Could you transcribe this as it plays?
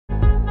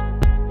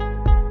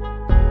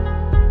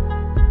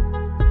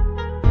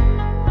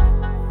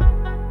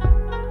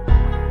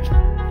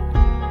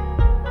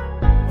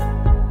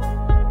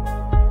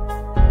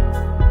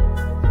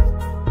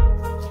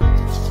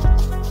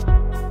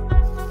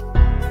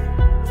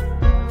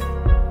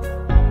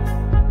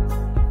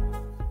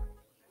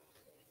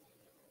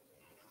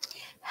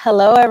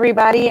Hello,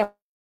 everybody, and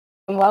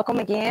welcome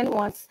again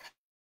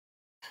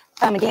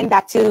again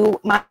back to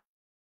Mind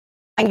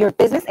Your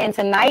Business. And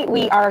tonight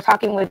we are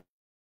talking with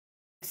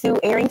Sue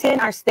Errington,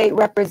 our state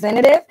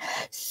representative.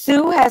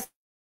 Sue has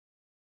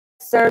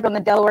served on the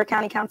Delaware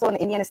County Council and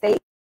the Indiana State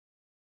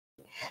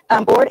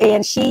Board,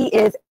 and she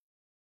is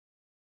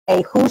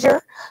a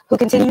Hoosier who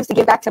continues to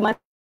give back to Muncie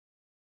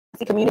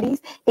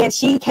communities. And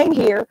she came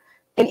here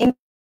to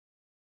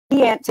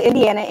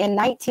Indiana in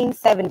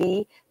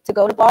 1970 to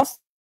go to Ball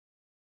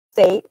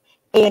State,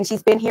 and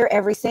she's been here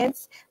ever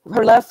since.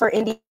 Her love for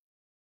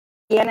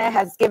Indiana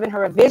has given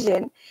her a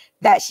vision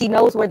that she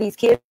knows where these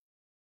kids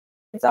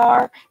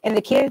are, and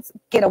the kids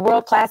get a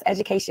world-class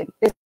education.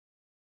 This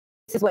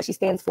is what she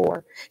stands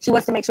for. She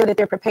wants to make sure that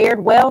they're prepared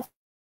well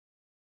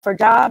for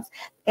jobs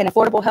and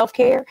affordable health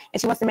care, and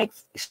she wants to make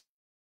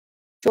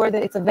sure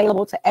that it's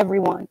available to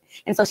everyone.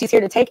 And so she's here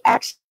to take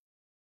action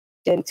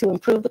to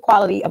improve the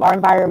quality of our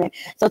environment.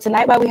 So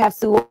tonight, while we have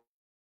Sue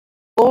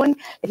on,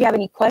 if you have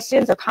any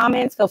questions or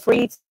comments, feel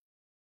free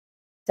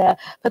to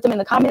put them in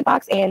the comment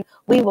box, and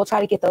we will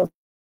try to get those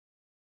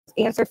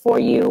answered for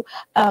you.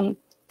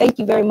 Thank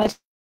you very much.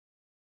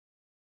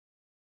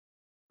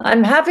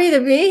 I'm happy to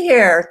be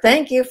here.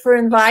 Thank you for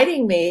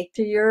inviting me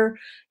to your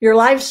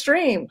live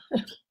stream.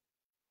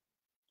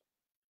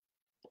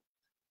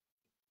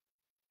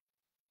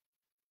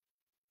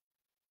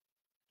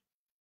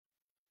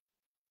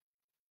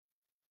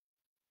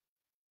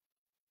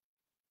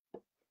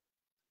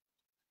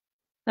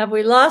 Have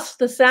we lost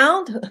the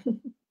sound?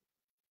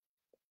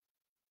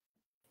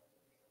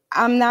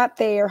 I'm not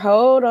there.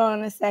 Hold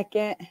on a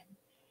second.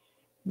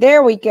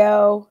 There we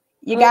go.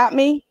 You got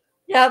me?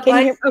 Yeah. Can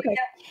you hear? Okay.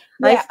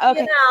 Yeah.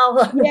 Okay.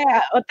 Now.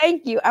 Yeah. Well,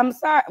 thank you. I'm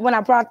sorry when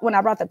I brought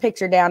the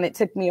picture down, it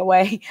took me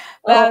away.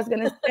 But I was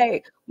gonna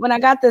say, when I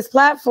got this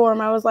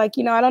platform, I was like,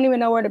 I don't even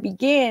know where to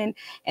begin.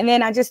 And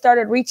then I just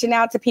started reaching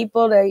out to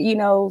people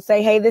to,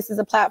 say, hey, this is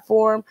a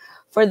platform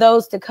for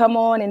those to come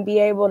on and be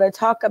able to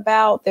talk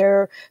about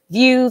their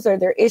views or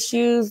their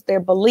issues, their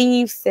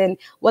beliefs, and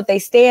what they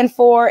stand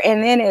for.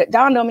 And then it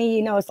dawned on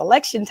me, it's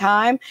election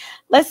time.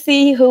 Let's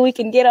see who we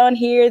can get on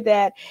here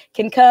that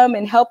can come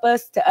and help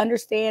us to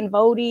understand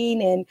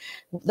voting and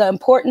the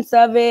importance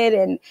of it,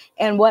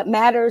 and what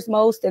matters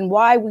most and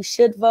why we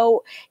should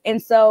vote.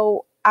 And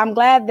so I'm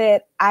glad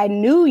that I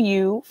knew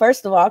you,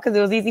 first of all, because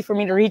it was easy for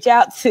me to reach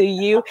out to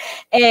you.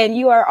 And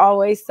you are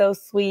always so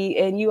sweet,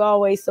 and you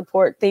always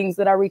support things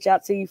that I reach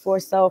out to you for.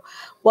 So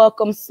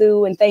welcome,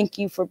 Sue, and thank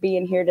you for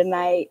being here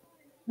tonight.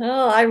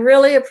 Oh, I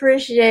really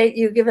appreciate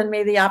you giving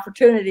me the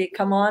opportunity to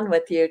come on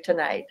with you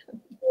tonight.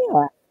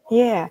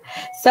 Yeah.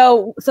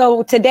 So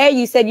today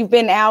you said you've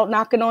been out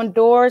knocking on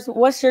doors.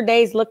 What's your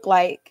days look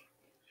like?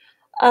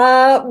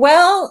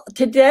 Well,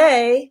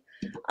 today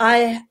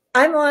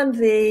I'm on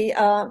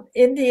the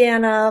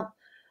Indiana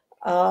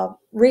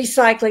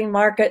Recycling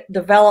Market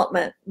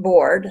Development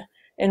Board,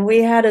 and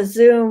we had a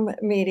Zoom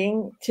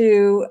meeting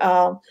to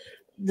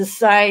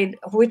decide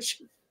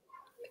which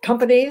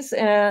companies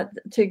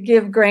to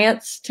give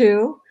grants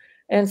to.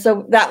 And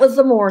so that was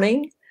the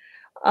morning.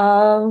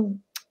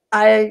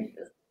 I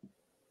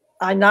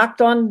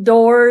knocked on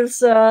doors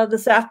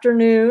this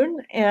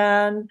afternoon,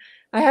 and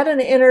I had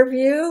an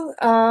interview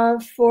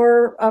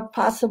for a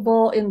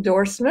possible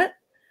endorsement.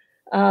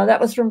 That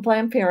was from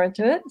Planned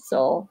Parenthood.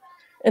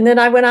 And then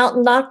I went out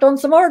and knocked on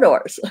some more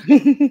doors.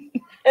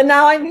 And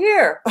now I'm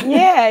here.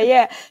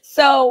 Yeah.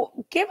 So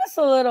give us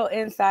a little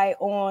insight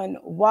on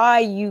why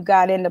you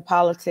got into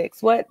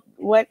politics. What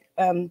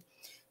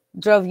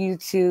drove you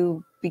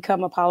to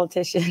become a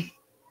politician?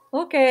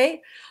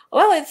 Okay.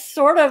 Well, it's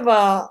sort of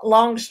a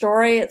long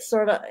story. It's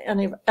sort of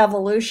an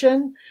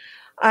evolution.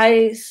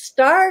 I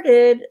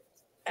started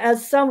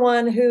as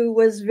someone who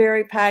was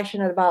very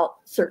passionate about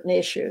certain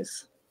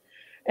issues.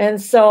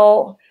 And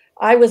so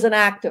I was an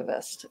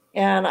activist,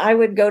 and I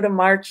would go to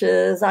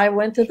marches. I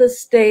went to the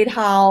State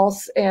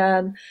House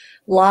and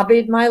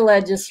lobbied my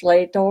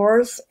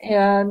legislators.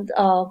 And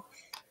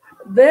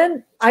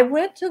then I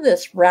went to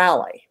this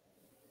rally,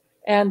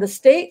 and the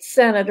state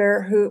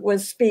senator who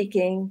was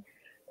speaking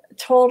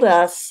told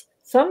us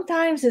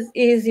sometimes it's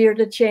easier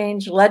to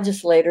change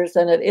legislators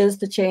than it is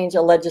to change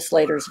a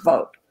legislator's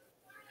vote.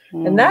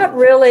 And that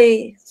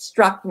really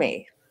struck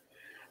me.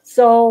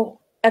 So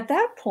at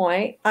that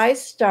point, I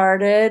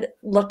started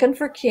looking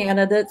for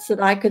candidates that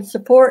I could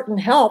support and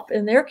help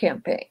in their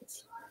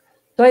campaigns.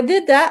 So I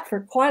did that for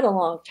quite a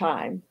long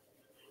time.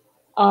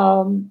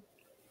 I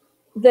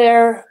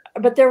guess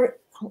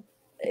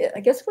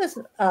it was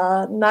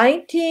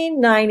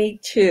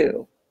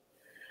 1992,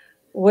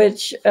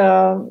 which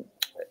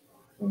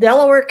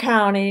Delaware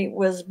County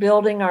was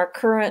building our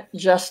current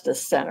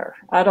Justice Center.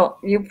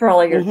 You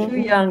probably are too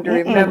young to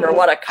remember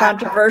what a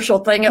controversial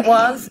thing it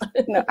was.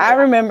 No, I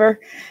remember.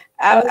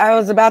 I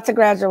was about to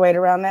graduate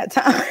around that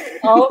time.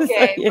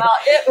 Okay. So, yeah. Well,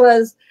 it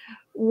was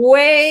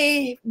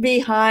way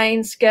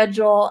behind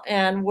schedule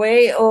and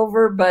way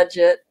over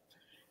budget.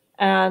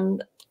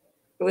 And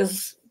it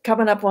was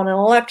coming up on an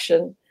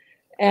election.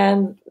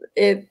 And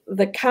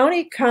the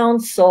county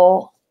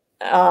council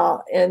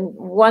in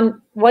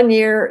one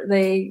year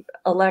we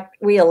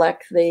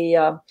elect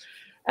the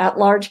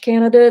at-large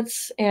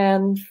candidates,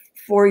 and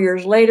 4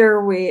 years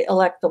later we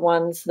elect the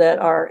ones that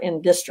are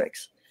in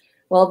districts.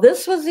 Well,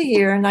 this was the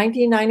year,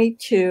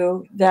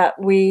 1992, that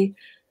we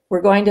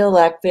were going to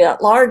elect the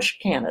at-large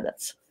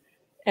candidates,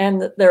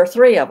 and there are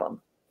three of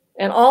them,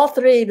 and all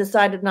three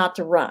decided not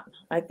to run.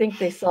 I think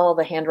they saw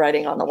the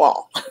handwriting on the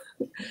wall.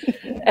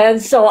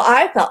 And so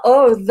I thought,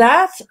 oh,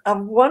 that's a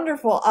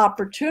wonderful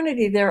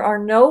opportunity. There are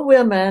no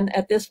women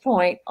at this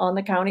point on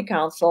the county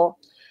council.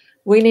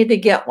 We need to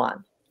get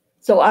one.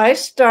 So I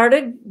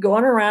started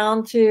going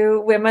around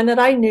to women that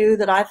I knew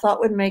that I thought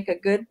would make a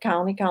good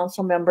county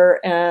council member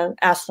and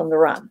asked them to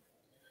run.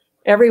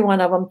 Every one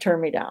of them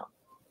turned me down.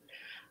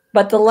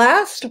 But the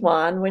last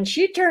one, when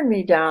she turned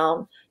me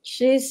down,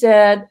 she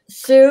said,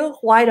 "Sue,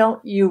 why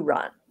don't you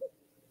run?"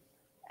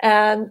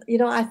 And,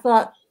 I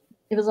thought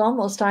it was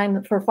almost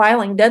time for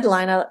filing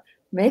deadline.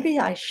 Maybe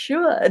I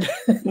should.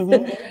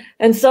 Mm-hmm.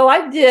 And so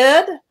I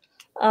did.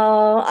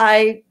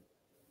 I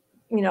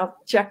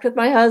checked with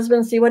my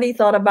husband, see what he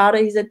thought about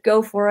it. He said,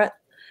 "Go for it."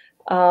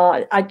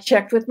 I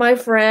checked with my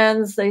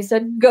friends. They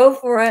said, "Go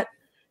for it."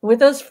 With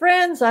those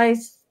friends, I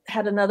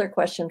had another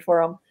question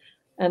for them.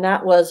 And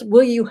that was,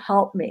 "Will you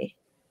help me?"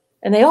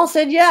 And they all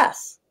said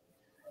yes.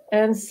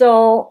 And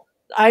so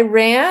I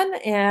ran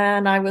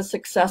and I was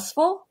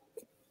successful.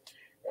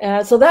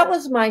 So that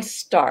was my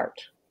start.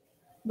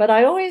 But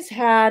I always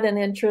had an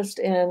interest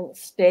in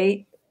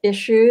state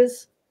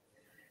issues.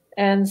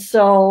 And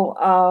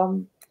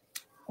so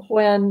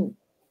when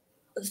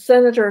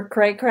Senator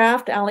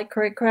Allie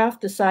Craycraft,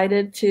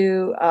 decided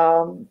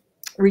to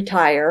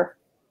retire,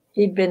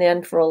 he'd been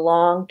in for a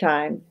long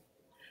time,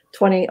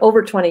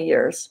 over 20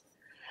 years.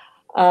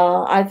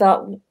 I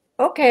thought,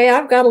 okay,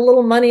 I've got a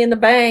little money in the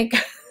bank.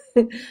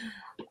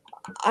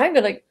 I'm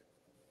going to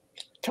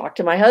talk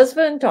to my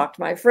husband, talk to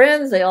my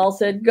friends. They all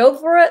said, go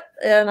for it.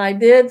 And I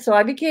did. So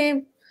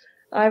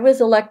I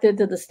was elected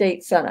to the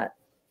state Senate.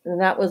 And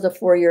that was a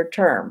 4-year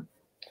term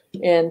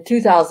in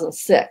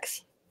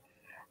 2006.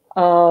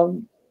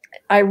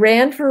 I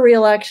ran for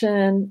re-election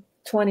in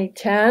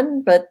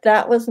 2010, but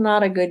that was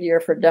not a good year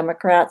for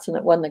Democrats, and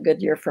it wasn't a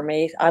good year for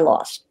me. I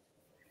lost.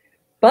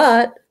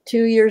 But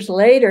 2 years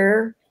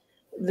later,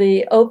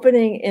 the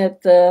opening in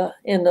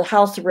the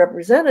House of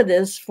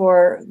Representatives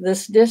for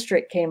this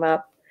district came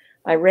up.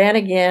 I ran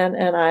again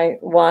and I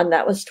won.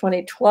 That was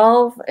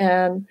 2012,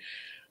 and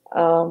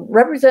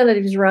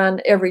representatives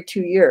run every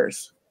 2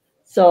 years.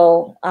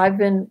 So I've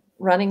been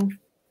running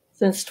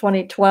since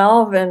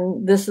 2012,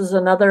 and this is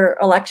another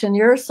election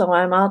year, so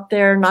I'm out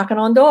there knocking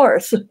on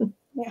doors.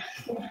 Yeah.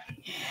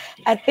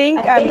 I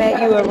think I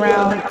met you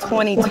around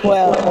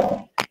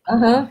 2012.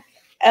 Uh-huh.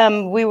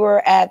 We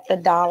were at the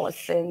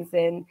Dollisons,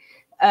 and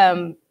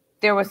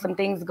there were some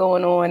things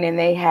going on, and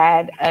they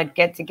had a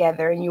get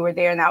together, and you were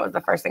there, and that was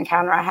the first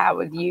encounter I had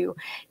with you.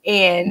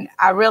 And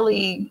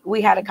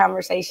we had a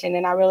conversation,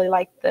 and I really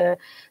liked the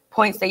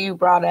points that you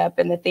brought up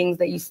and the things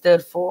that you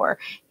stood for.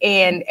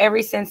 And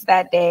ever since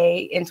that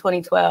day in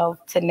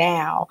 2012 to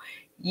now,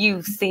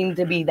 you seem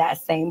to be that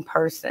same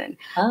person.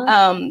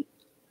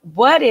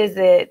 What is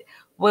it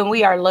when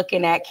we are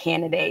looking at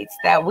candidates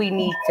that we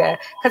need to,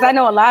 because I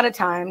know a lot of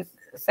times,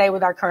 say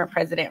with our current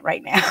president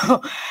right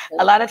now,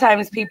 a lot of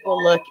times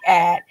people look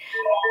at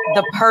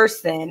the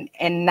person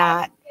and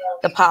not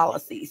the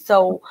policy.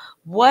 So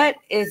what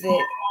is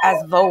it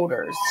as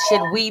voters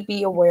should we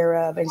be aware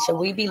of and should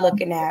we be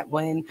looking at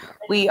when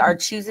we are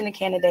choosing a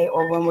candidate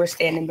or when we're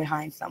standing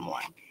behind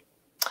someone?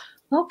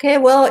 Okay,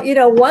 well,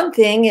 one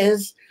thing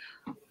is,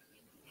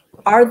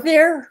 are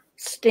their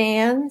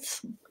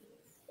stands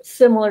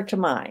similar to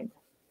mine?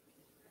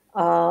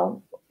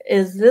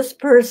 Is this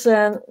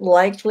person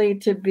likely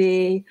to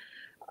be,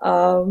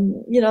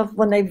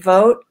 when they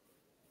vote,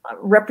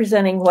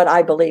 representing what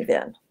I believe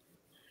in?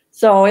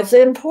 So it's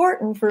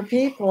important for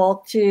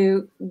people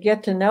to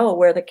get to know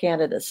where the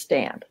candidates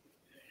stand.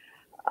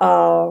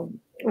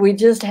 We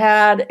just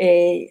had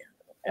a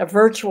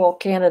virtual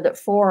candidate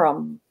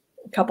forum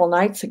a couple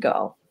nights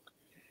ago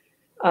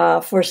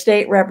for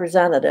state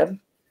representative.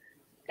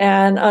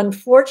 And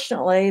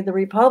unfortunately, the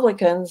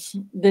Republicans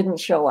didn't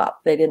show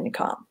up. They didn't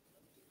come.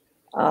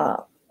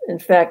 In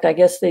fact, I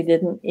guess they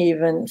didn't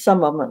even,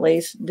 some of them at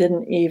least,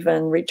 didn't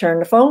even return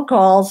the phone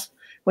calls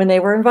when they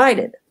were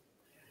invited.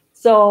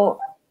 So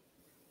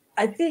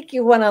I think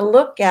you want to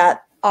look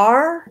at,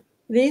 are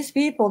these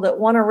people that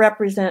want to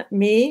represent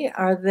me,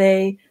 are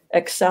they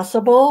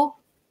accessible?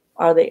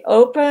 Are they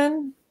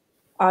open?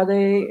 Are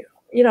they,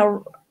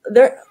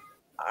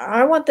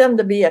 I want them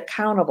to be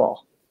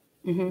accountable.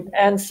 Mm-hmm.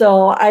 And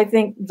so I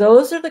think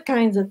those are the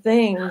kinds of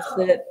things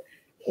that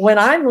when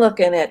I'm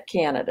looking at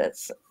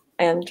candidates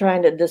and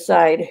trying to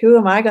decide who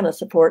am I going to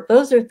support,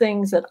 those are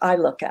things that I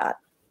look at.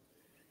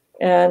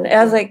 And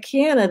as a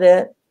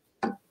candidate,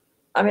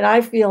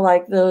 I feel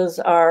like those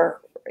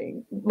are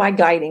my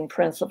guiding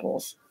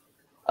principles: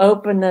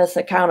 openness,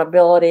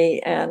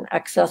 accountability, and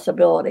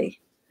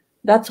accessibility.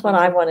 That's what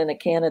I want in a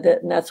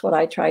candidate, and that's what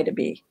I try to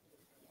be.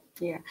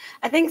 Yeah,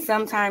 I think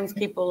sometimes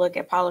people look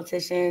at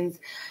politicians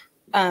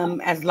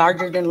as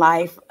larger than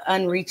life,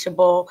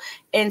 unreachable.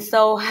 And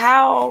so,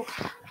 how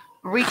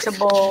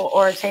reachable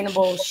or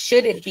attainable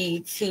should it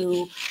be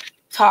to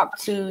talk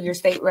to your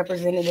state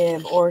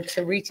representative, or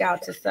to reach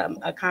out to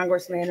a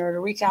congressman, or to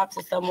reach out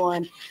to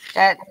someone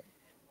that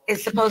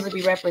is supposed to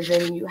be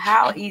representing you?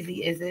 How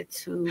easy is it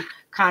to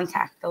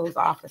contact those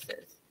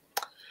offices?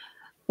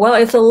 Well,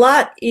 it's a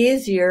lot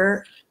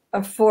easier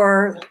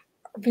for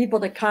people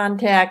to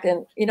contact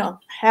and,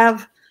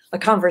 have a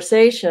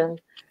conversation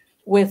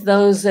with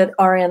those that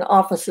are in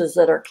offices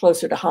that are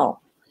closer to home,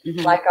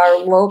 like our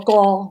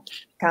local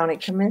county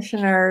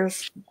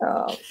commissioners,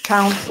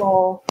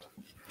 council,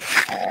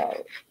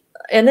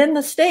 and then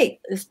the state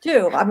is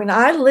too. I mean,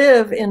 I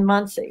live in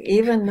Muncie,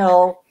 even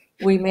though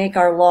we make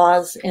our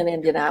laws in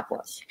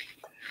Indianapolis.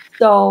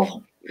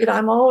 So,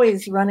 I'm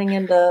always running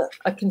into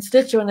a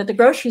constituent at the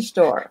grocery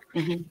store,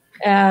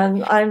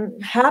 and I'm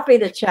happy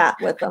to chat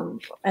with them.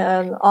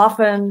 And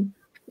often,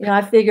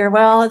 I figure,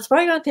 well, it's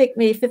probably going to take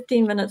me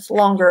 15 minutes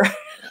longer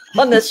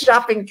on this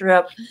shopping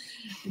trip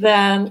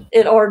than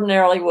it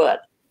ordinarily would.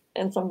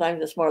 And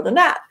sometimes it's more than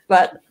that,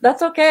 but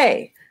that's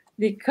okay,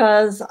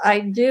 because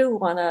I do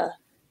want to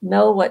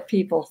know what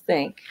people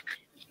think.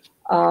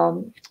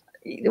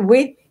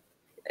 We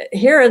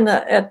here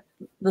at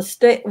the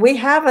state, we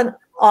have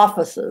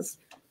offices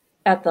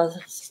at the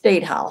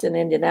State House in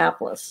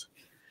Indianapolis.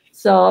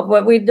 So,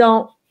 but we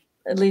don't,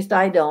 at least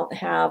I don't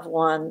have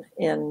one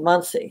in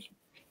Muncie.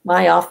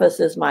 My office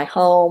is my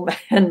home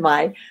and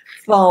my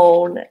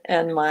phone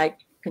and my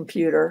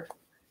computer.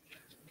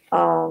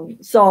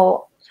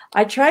 So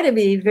I try to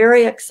be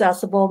very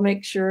accessible,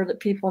 make sure that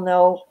people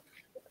know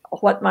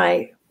what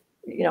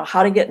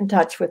how to get in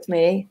touch with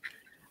me.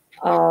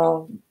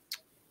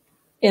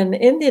 In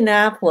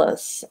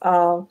Indianapolis,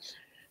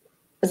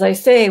 as I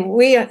say,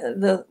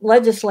 the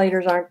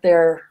legislators aren't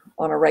there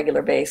on a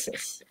regular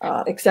basis,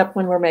 except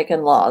when we're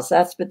making laws.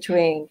 That's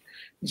between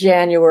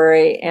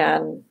January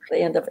and the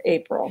end of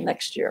April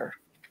next year.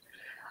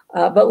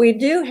 But we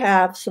do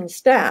have some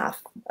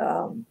staff.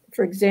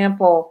 For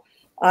example,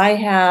 I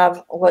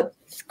have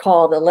what's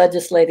called a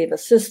legislative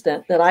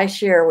assistant that I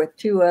share with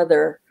two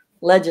other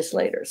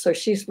legislators. So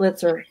she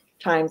splits her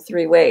time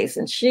 3 ways,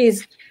 and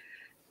she's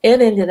in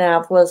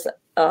Indianapolis,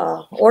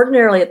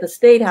 ordinarily at the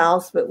State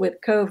House, but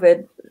with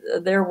COVID,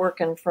 they're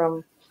working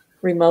from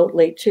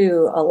remotely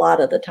too a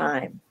lot of the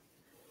time.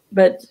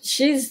 But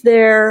she's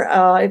there.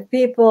 If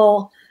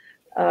people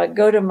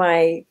go to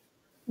my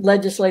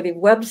legislative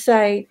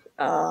website,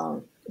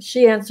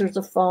 she answers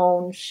the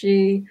phone.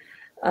 She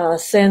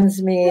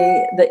sends me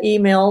the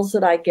emails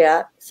that I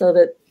get so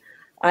that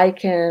I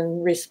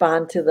can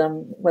respond to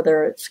them,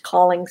 whether it's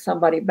calling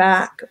somebody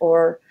back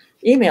or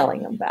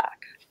emailing them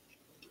back.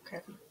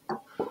 Okay.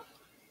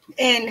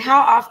 And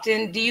how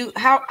often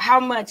how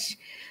much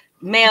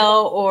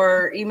mail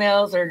or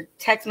emails or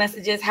text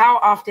messages, how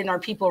often are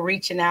people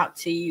reaching out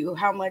to you?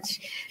 How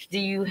much do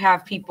you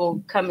have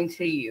people coming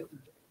to you?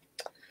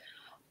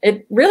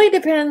 It really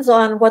depends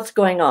on what's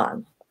going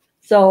on.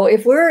 So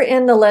if we're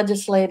in the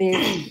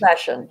legislative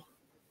session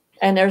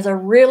and there's a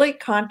really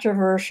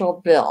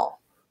controversial bill,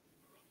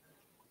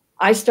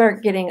 I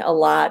start getting a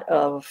lot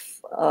of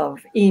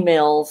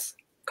emails,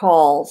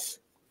 calls.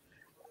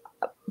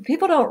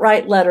 People don't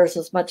write letters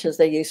as much as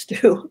they used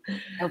to.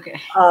 Okay.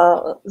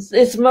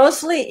 It's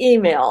mostly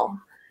email.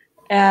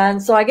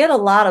 And so I get a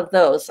lot of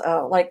those.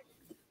 Like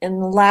in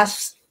the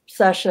last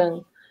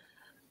session,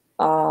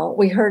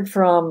 we heard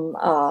from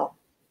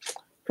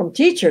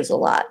teachers a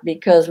lot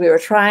because we were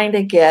trying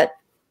to get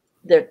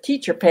their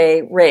teacher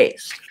pay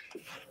raised.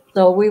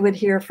 So we would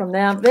hear from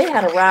them. They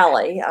had a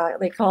rally.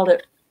 They called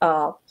it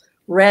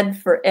Red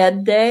for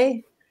Ed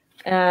Day.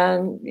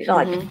 And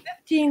like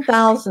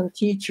 15,000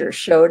 teachers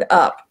showed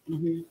up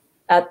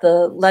at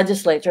the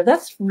legislature.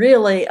 That's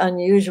really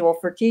unusual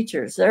for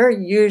teachers. They're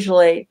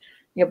usually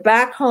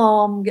back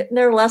home, getting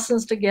their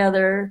lessons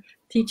together,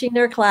 teaching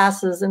their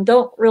classes, and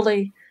don't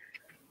really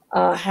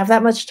have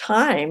that much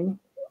time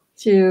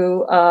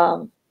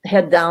to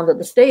head down to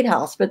the State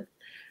House. But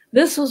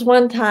this was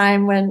one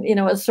time when,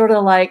 it was sort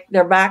of like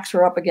their backs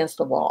were up against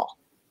the wall.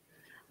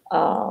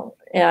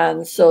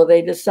 And so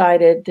they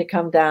decided to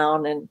come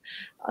down, and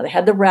they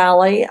had the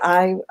rally.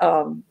 I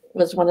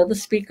was one of the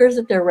speakers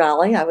at their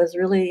rally. I was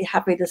really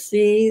happy to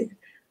see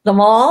them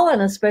all,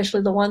 and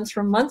especially the ones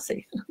from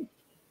Muncie.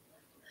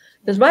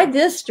 Because my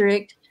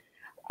district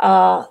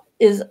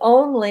is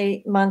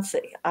only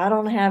Muncie. I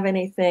don't have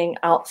anything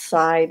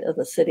outside of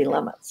the city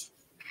limits.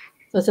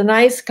 So it's a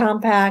nice,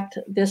 compact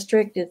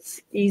district.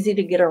 It's easy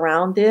to get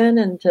around in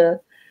and to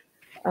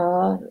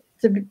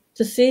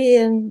see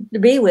and to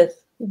be with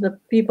the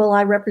people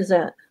I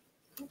represent.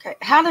 Okay.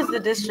 How does the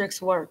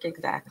districts work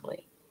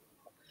exactly?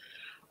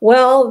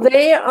 Well,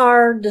 they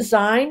are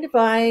designed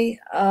by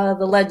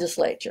the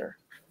legislature.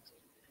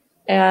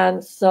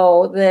 And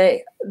so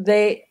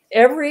they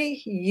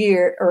every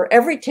year or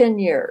every 10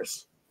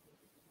 years,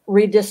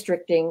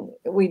 redistricting,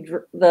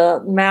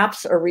 the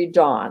maps are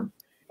redrawn.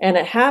 and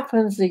it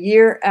happens the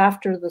year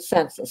after the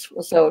census.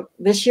 So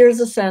this year's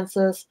the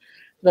census,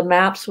 the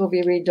maps will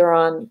be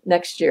redrawn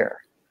next year.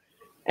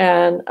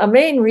 And a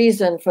main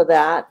reason for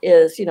that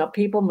is, you know,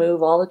 people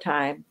move all the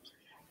time,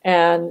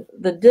 and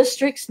the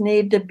districts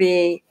need to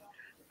be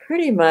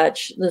pretty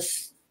much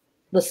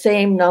the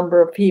same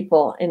number of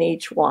people in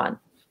each one.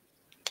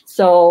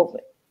 So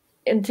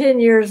in 10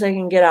 years, they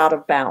can get out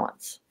of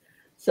balance.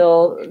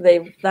 So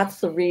that's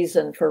the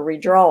reason for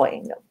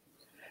redrawing them.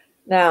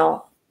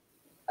 Now,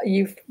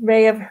 you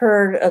may have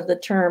heard of the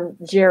term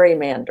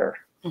gerrymander.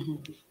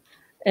 Mm-hmm.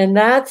 And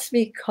that's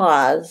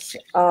because,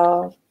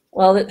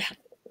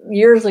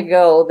 years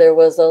ago, there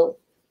was a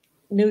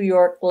New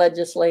York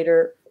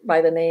legislator by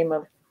the name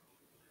of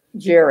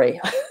Jerry.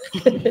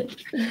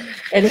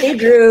 And he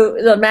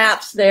drew the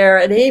maps there,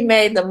 and he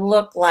made them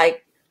look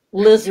like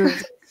lizards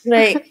and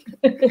snakes.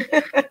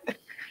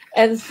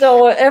 And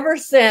so ever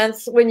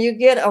since, when you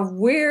get a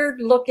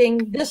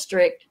weird-looking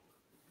district,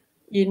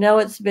 you know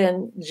it's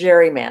been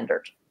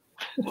gerrymandered.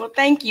 Well,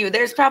 thank you.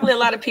 There's probably a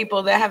lot of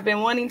people that have been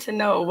wanting to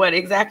know what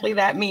exactly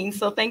that means.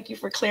 So thank you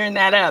for clearing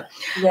that up.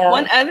 Yeah.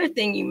 One other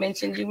thing you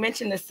mentioned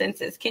the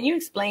census. Can you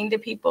explain to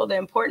people the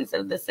importance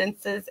of the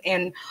census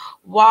and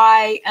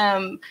why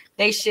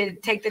they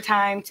should take the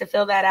time to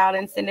fill that out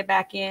and send it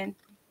back in?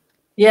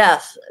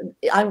 Yes,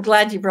 I'm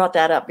glad you brought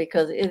that up,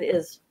 because it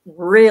is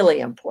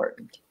really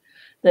important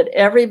that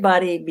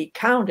everybody be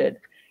counted,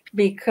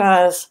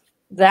 because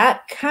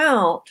that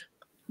count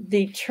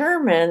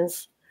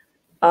determines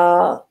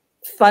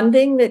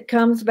funding that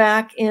comes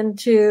back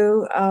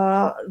into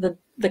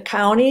the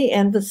county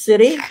and the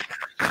city.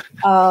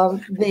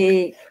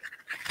 The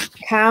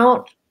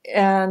count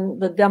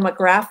and the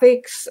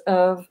demographics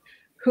of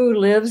who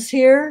lives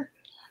here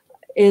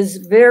is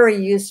very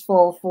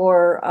useful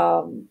for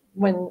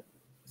when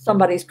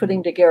somebody's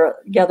putting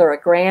together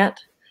a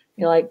grant,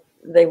 you know, like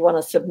they want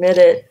to submit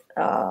it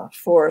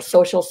for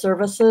social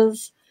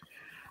services.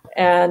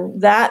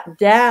 And that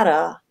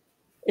data,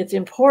 it's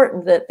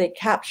important that they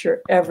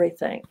capture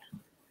everything.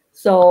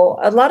 So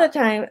a lot of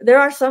time,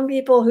 there are some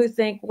people who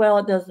think, well,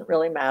 it doesn't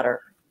really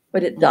matter,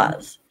 but it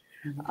does.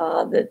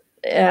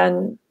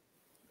 And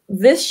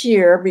this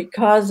year,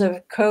 because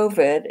of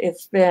COVID,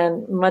 it's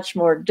been much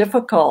more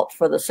difficult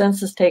for the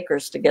census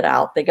takers to get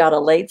out. They got a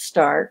late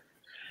start.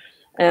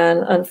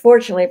 And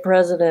unfortunately,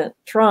 President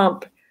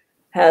Trump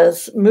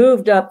has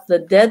moved up the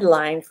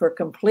deadline for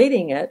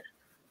completing it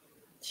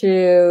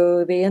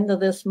to the end of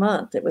this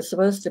month. It was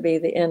supposed to be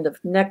the end of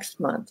next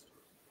month.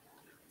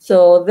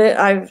 So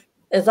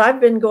as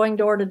I've been going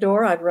door to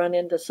door, I've run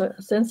into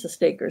census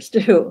takers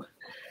too,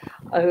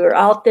 who are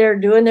out there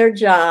doing their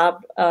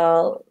job.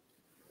 A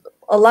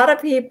lot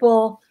of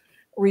people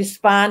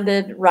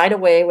responded right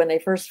away when they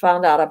first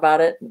found out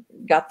about it,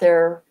 got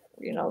their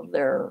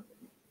letter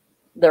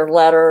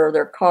or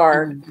their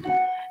card,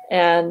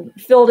 and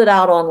filled it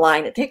out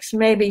online. It takes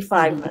maybe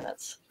 5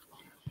 minutes.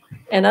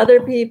 And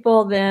other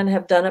people then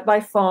have done it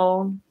by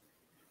phone.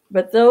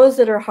 But those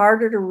that are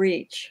harder to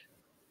reach,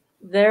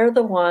 they're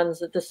the ones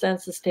that the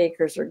census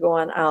takers are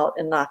going out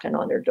and knocking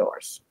on their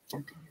doors.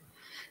 Okay.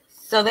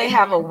 So they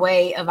have a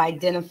way of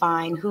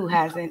identifying who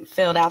hasn't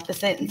filled out the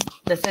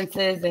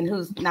census and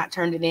who's not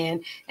turned it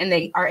in, and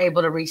they are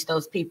able to reach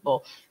those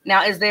people.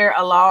 Now, is there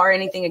a law or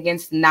anything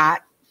against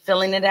not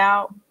filling it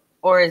out,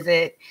 or is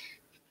it?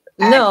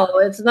 No,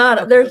 it's not.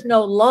 Okay. There's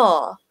no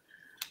law,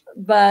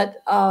 but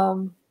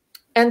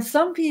and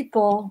some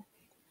people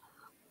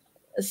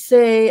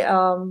say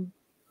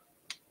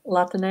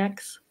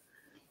Latinx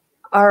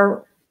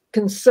are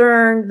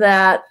concerned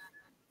that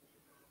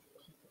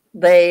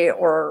they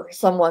or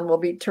someone will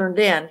be turned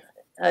in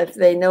if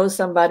they know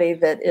somebody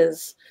that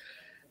is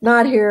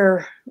not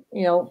here,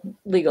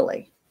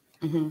 legally.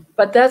 Mm-hmm.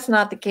 But that's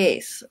not the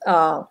case.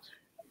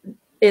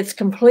 It's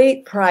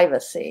complete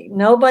privacy.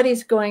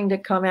 Nobody's going to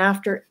come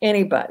after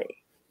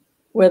anybody,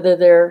 whether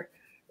they're,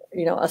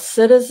 a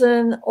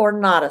citizen or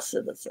not a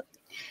citizen.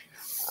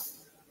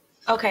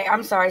 Okay,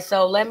 I'm sorry.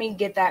 So let me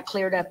get that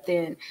cleared up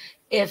then.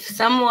 If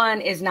someone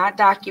is not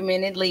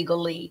documented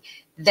legally,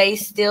 they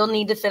still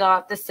need to fill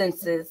out the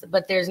census,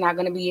 but there's not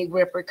going to be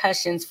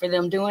repercussions for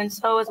them doing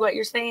so, is what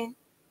you're saying?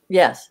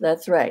 Yes,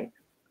 that's right.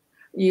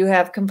 You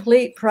have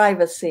complete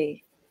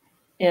privacy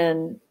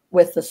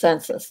with the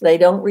census. They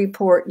don't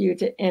report you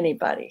to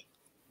anybody.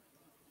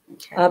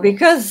 Okay.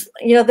 Because,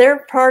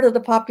 they're part of the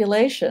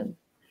population,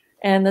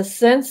 and the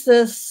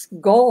census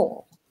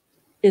goal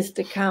is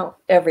to count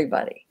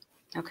everybody.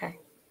 Okay.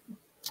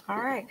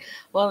 All right.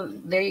 Well,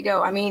 there you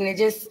go. I mean, it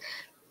just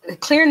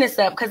clearing this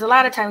up, because a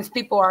lot of times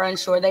people are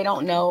unsure. They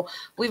don't know.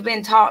 We've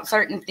been taught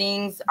certain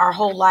things our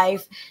whole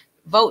life.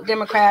 Vote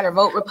Democrat or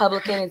vote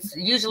Republican. It's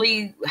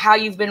usually how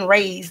you've been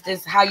raised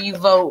is how you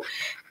vote,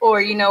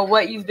 or,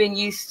 what you've been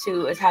used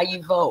to is how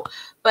you vote.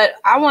 But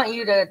I want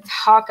you to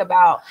talk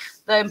about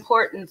the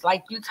importance,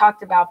 like you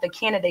talked about the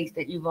candidates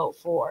that you vote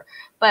for.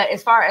 But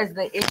as far as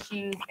the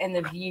issues and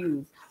the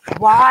views,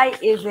 why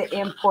is it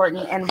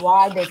important, and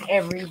why does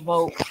every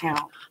vote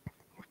count?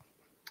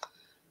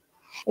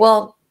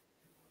 Well,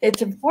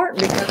 it's important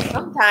because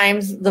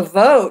sometimes the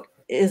vote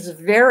is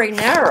very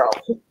narrow,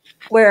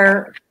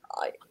 where,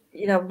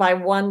 by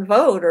one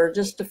vote or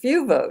just a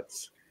few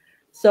votes.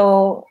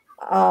 So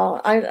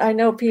I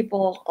know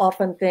people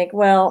often think,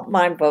 well,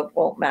 my vote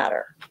won't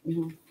matter,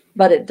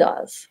 but it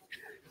does,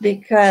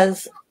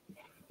 because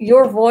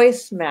your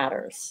voice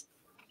matters.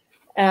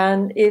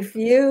 And if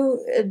you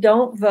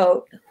don't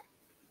vote,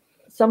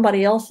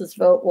 somebody else's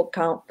vote will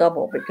count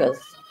double, because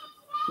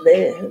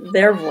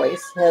their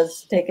voice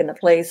has taken the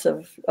place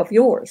of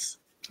yours.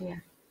 Yeah.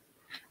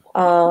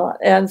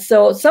 And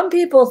so some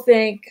people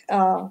think,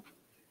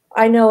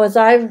 I know, as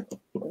I've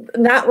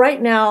not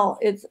right now,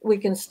 we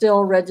can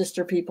still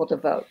register people to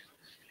vote.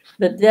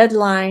 The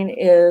deadline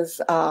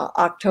is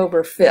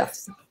October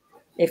 5th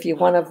if you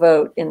want to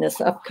vote in this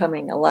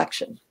upcoming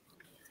election.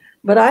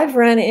 But I've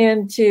run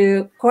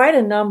into quite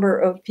a number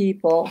of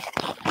people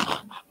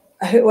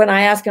who, when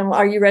I ask them,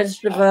 are you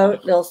registered to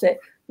vote? They'll say,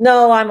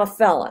 no, I'm a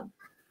felon.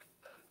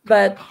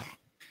 But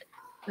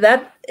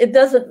that it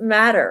doesn't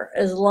matter.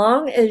 As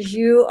long as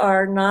you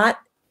are not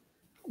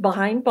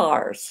behind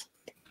bars,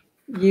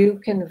 you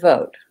can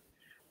vote.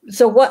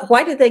 So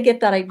why did they get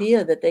that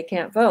idea that they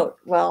can't vote?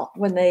 Well,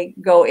 when they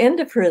go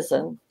into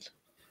prison,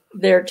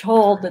 they're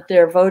told that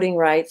their voting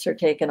rights are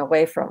taken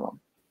away from them.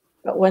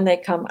 But when they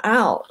come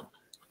out,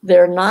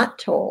 they're not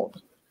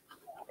told,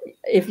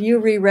 if you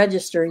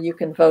re-register, you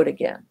can vote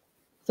again.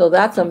 So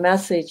that's a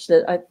message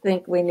that I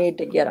think we need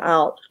to get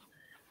out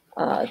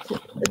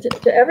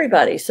to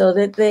everybody, so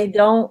that they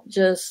don't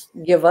just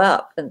give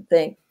up and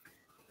think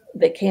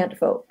they can't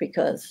vote,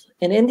 because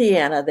in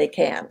Indiana they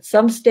can.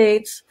 Some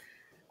states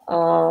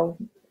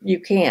you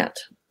can't,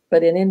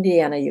 but in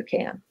Indiana you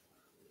can.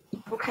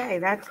 Okay,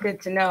 that's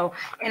good to know.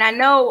 And I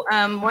know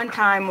one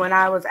time when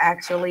I was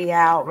actually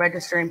out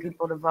registering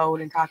people to vote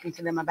and talking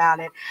to them about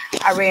it,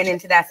 I ran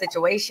into that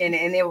situation,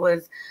 and it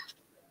was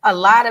a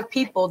lot of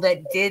people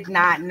that did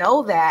not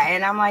know that.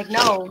 And I'm like,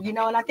 no,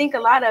 and I think a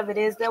lot of it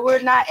is that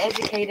we're not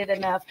educated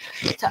enough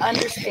to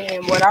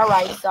understand what our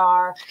rights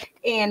are,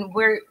 and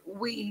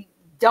we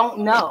don't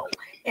know.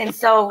 And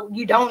so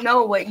you don't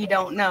know what you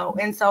don't know.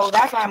 And so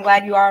that's why I'm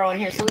glad you are on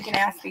here, so we can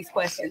ask these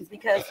questions,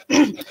 because,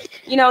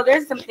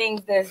 there's some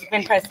things that's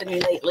been pressing me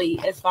lately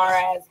as far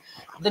as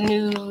the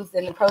news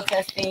and the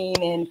protesting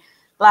and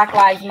Black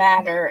Lives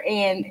Matter.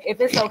 And if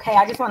it's okay,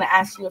 I just want to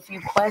ask you a few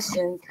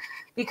questions,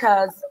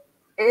 because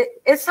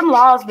it's some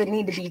laws that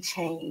need to be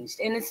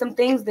changed, and it's some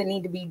things that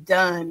need to be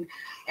done,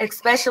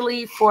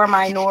 especially for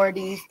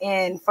minorities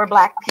and for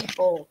Black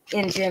people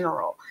in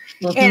general.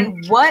 Mm-hmm.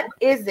 And what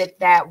is it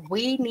that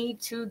we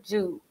need to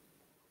do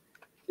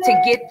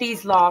to get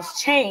these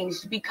laws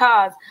changed?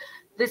 Because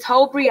this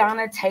whole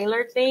Breonna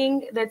Taylor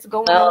thing that's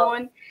going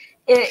on,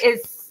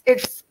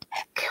 it's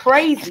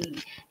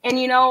crazy. And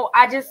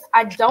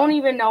I don't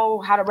even know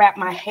how to wrap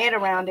my head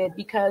around it,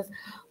 because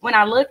when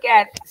I look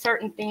at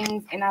certain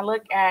things, and I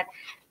look at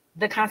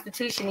the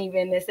Constitution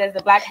even, that says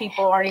that Black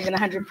people aren't even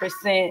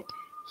 100%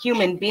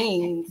 human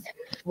beings,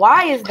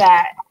 why is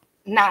that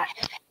not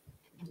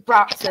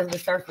brought to the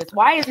surface?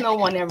 Why is no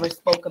one ever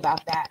spoke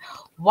about that?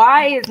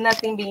 Why is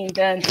nothing being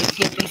done to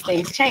get these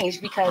things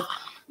changed? Because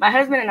my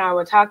husband and I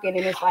were talking,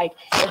 and it's like,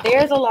 if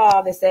there's a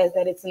law that says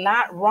that it's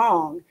not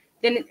wrong,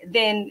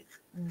 then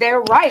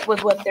they're right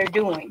with what they're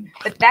doing.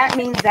 But that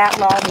means that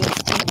law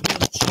needs to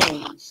be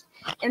changed.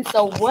 And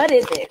so what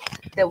is it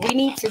that we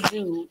need to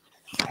do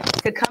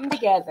to come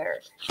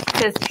together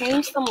to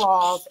change some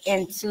laws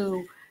and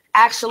to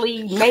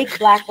actually make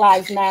Black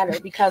Lives Matter?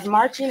 Because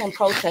marching and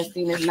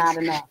protesting is not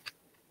enough.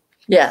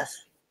 Yes.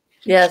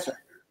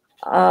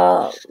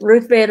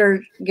 Ruth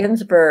Bader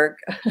Ginsburg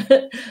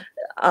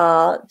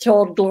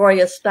told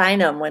Gloria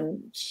Steinem,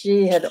 when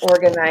she had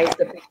organized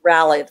a big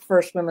rally, the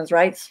first women's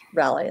rights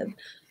rally, and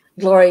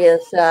Gloria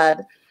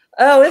said,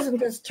 "Oh, isn't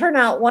this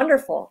turnout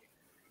wonderful?"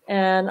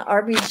 And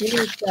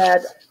RBG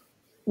said,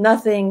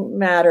 "Nothing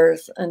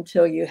matters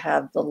until you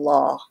have the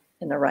law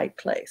in the right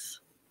place."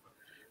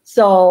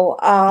 So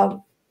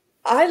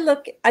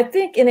I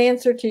think in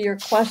answer to your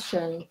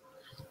question,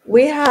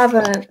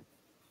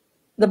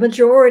 the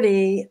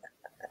majority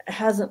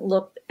hasn't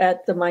looked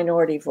at the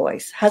minority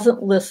voice,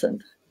 hasn't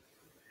listened.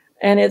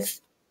 And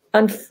it's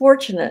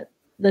unfortunate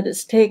that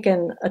it's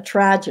taken a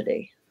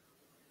tragedy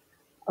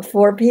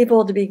for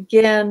people to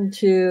begin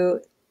to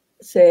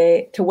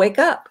wake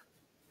up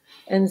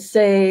and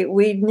say,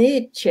 we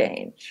need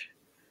change.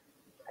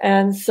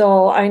 And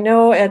so I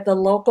know at the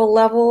local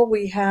level,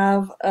 we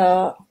have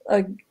a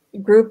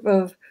group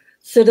of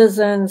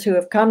citizens who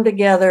have come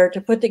together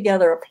to put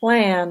together a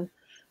plan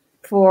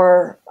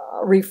for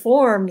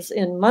reforms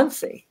in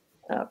Muncie,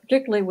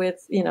 particularly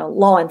with,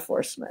 law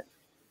enforcement.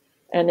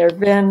 And there have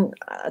been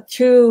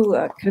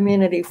 2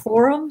 community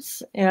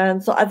forums.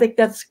 And so I think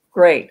that's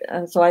great.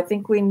 And so I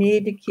think we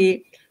need to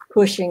keep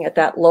pushing at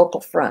that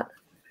local front.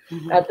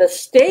 Mm-hmm. At the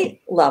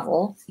state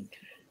level,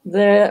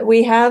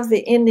 we have the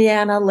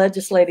Indiana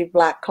Legislative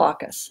Black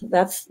Caucus.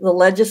 That's the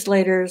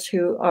legislators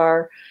who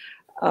are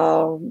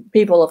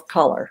people of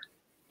color.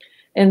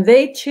 And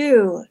they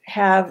too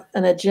have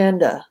an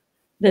agenda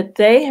that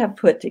they have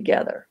put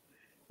together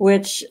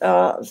which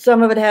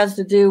some of it has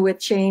to do with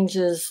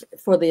changes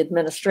for the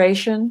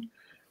administration,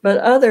 but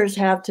others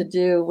have to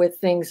do with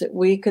things that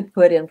we could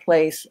put in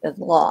place as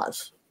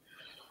laws.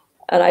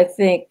 And I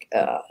think,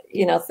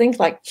 things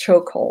like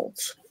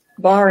chokeholds,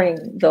 barring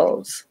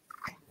those,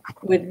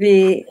 would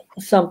be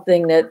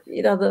something that,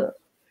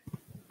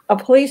 a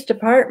police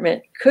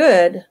department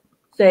could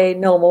say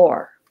no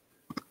more.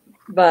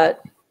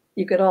 But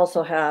you could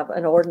also have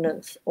an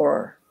ordinance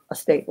or a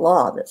state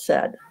law that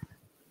said,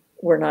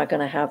 we're not going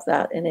to have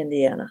that in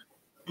Indiana.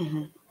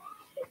 Mm-hmm.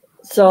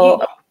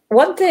 So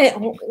one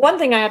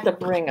thing I have to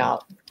bring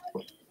up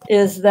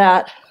is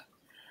that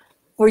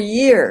for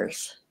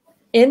years,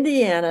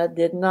 Indiana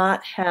did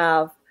not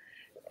have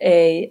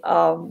a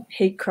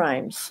hate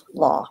crimes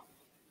law.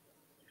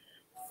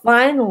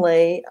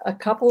 Finally, a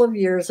couple of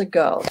years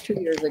ago,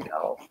 2 years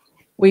ago,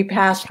 we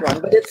passed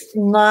one, but it's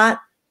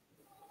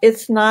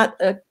not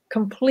a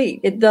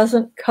complete. It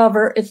doesn't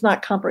cover. It's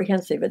not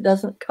comprehensive. It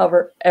doesn't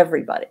cover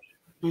everybody.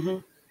 Mm-hmm.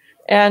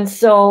 And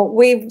so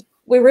we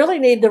really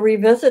need to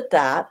revisit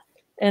that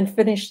and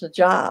finish the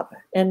job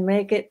and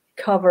make it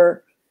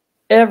cover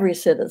every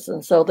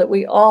citizen so that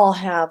we all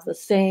have the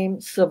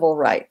same civil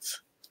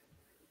rights.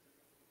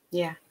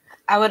 Yeah,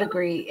 I would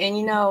agree.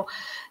 And,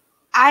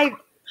 I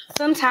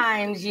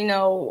sometimes,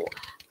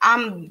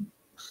 I'm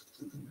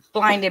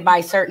blinded by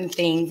certain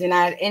things,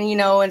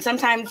 and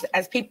sometimes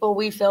as people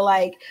we feel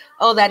like,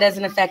 oh, that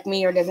doesn't affect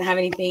me or doesn't have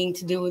anything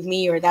to do with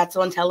me, or that's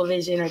on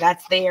television or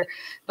that's there,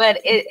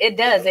 but it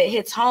does. It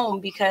hits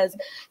home because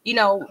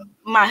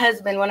my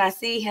husband, when I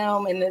see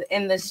him in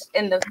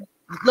the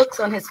looks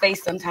on his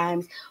face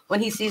sometimes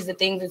when he sees the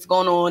things that's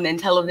going on in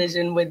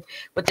television with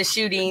the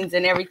shootings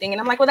and everything,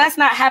 and I'm like, well, that's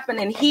not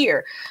happening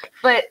here.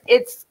 But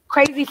it's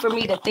crazy for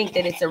me to think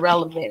that it's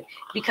irrelevant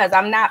because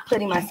I'm not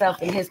putting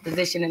myself in his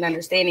position and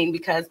understanding.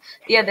 Because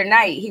the other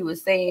night he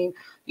was saying,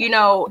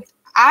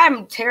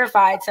 I'm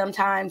terrified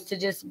sometimes to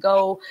just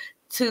go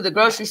to the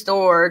grocery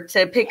store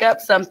to pick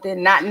up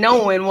something, not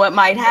knowing what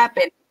might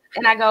happen.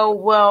 And I go,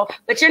 well,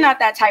 but you're not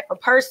that type of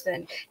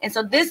person. And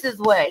so this is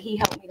what he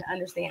helped me to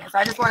understand. So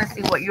I just want to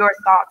see what your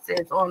thoughts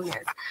is on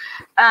this.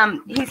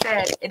 He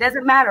said, it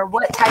doesn't matter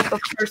what type of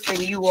person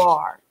you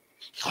are.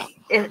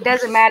 It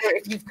doesn't matter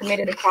if you've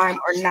committed a crime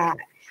or not.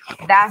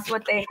 That's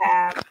what they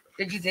have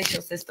the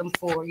judicial system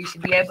for. You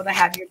should be able to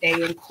have your day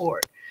in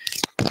court.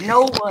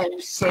 No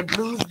one should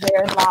lose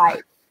their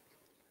life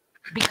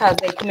because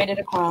they committed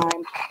a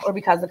crime, or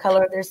because the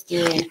color of their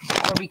skin,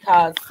 or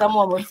because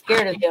someone was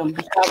scared of them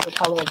because of the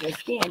color of their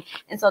skin.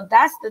 And so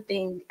that's the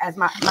thing, as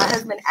my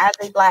husband, as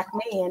a Black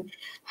man,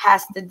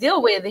 has to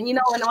deal with. And, and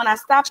when I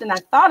stopped and I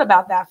thought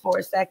about that for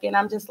a second,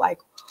 I'm just like,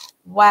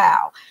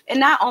 wow. And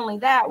not only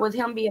that, with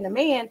him being a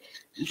man,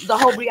 the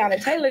whole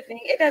Breonna Taylor thing,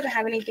 it doesn't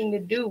have anything to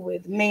do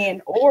with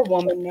man or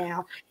woman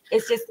now.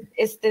 It's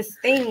this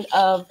thing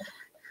of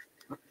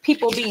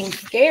people being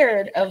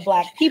scared of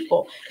Black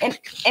people.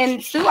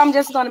 And Sue, I'm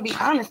just going to be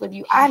honest with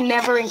you. I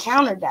never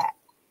encountered that.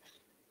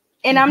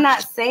 And I'm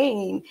not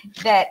saying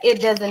that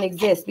it doesn't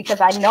exist,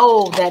 because I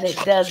know that it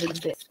does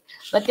exist.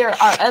 But there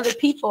are other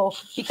people,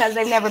 because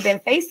they've never been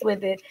faced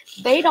with it,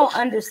 they don't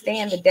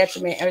understand the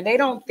detriment, or they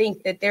don't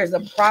think that there's a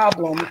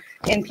problem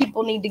and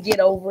people need to get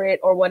over it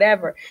or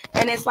whatever.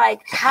 And it's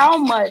like, how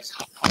much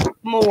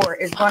more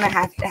is going to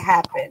have to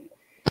happen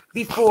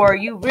before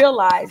you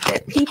realize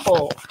that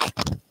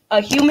a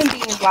human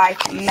being's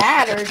life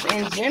matters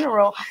in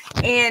general,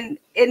 and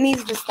it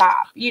needs to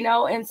stop,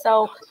 And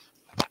so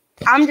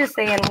I'm just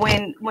saying,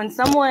 when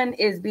someone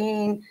is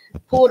being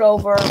pulled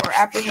over or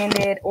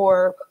apprehended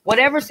or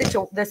whatever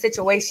the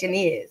situation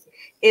is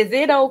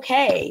it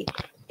okay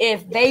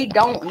if they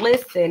don't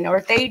listen or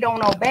if they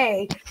don't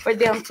obey for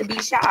them to be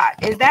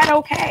shot? Is that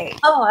okay?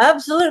 Oh,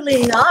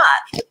 absolutely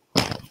not.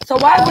 So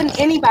why wouldn't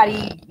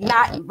anybody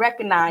not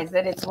recognize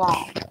that it's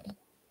wrong?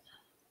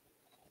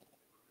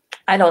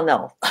 I don't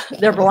know.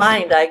 They're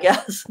blind, I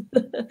guess.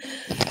 But,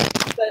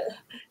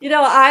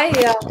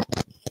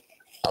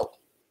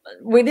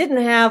 we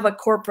didn't have a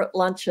corporate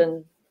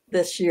luncheon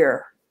this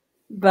year,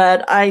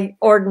 but I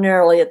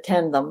ordinarily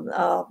attend them.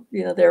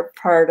 They're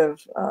part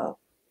of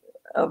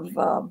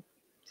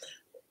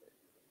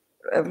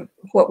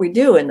what we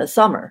do in the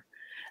summer.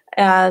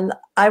 And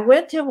I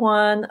went to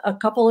one a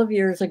couple of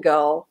years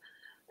ago,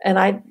 and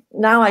I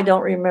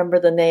don't remember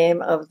the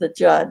name of the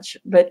judge,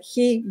 but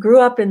he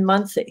grew up in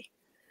Muncie.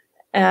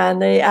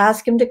 And they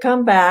asked him to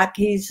come back.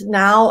 He's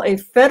now a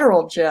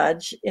federal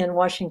judge in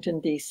Washington,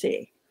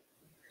 D.C.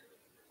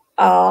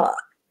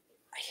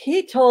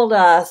 He told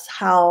us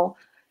how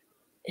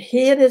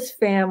he and his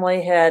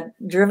family had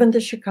driven to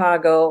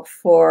Chicago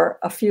for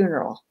a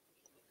funeral,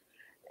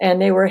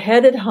 and they were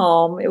headed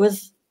home. It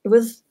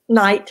was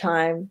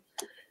nighttime,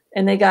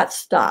 and they got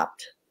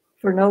stopped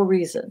for no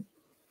reason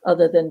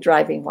other than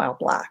driving while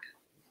Black.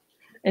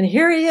 And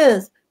here he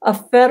is, a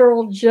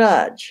federal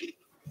judge,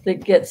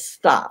 that gets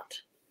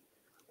stopped.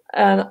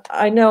 And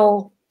I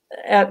know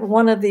at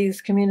one of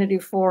these community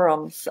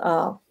forums,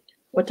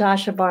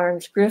 Watasha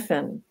Barnes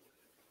Griffin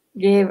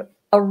gave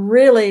a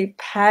really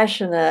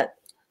passionate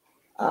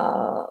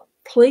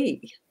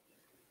plea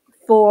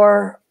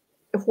for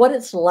what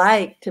it's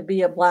like to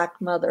be a Black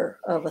mother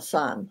of a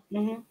son,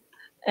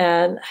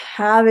 and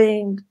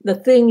having the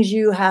things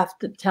you have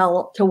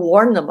to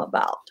warn them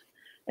about,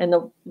 and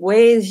the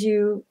ways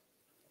you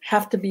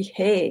have to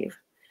behave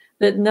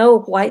that no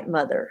white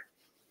mother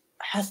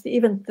has to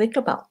even think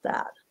about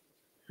that.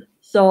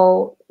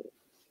 So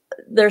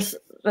there's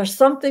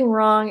something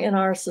wrong in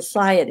our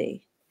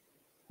society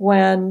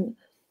when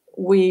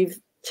we've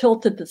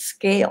tilted the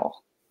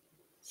scale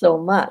so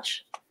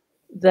much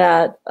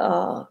that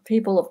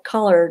people of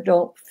color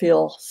don't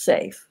feel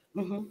safe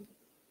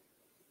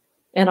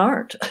and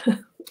aren't.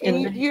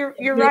 And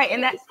you're right,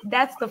 and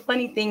that's the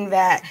funny thing,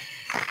 that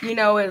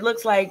it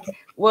looks like,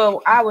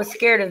 well, I was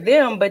scared of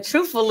them, but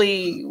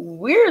truthfully,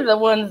 we're the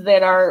ones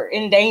that are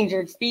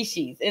endangered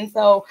species. And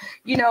so,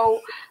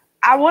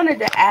 I wanted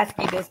to ask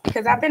you this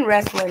because I've been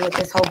wrestling with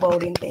this whole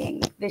voting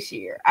thing this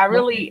year. I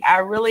really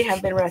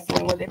have been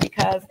wrestling with it,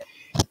 because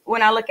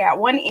when I look at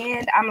one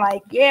end, I'm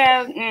like,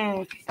 yeah,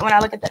 and when I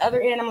look at the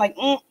other end, I'm like,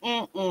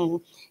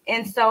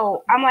 And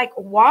so I'm like,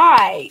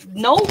 why?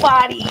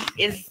 Nobody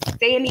is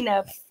standing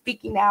up,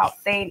 speaking out,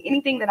 saying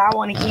anything that I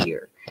want to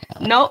hear.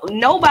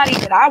 Nobody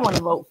that I want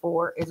to vote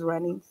for is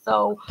running.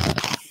 So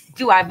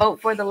do I vote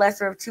for the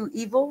lesser of two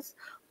evils,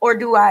 or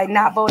do I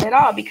not vote at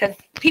all? Because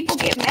people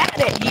get mad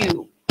at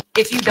you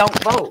if you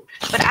don't vote.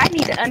 But I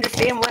need to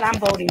understand what I'm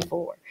voting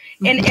for.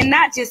 And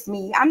not just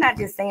me. I'm not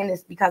just saying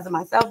this because of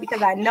myself,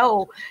 because I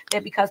know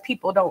that because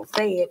people don't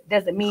say it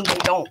doesn't mean they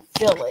don't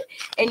feel it.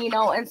 And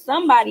and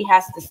somebody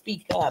has to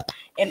speak up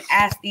and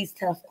ask these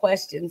tough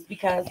questions,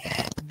 because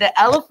the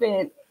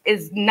elephant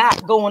is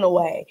not going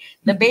away.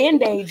 The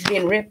Band-Aid's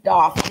been ripped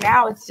off.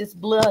 Now it's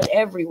just blood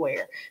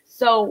everywhere.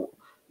 So,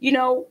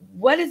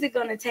 what is it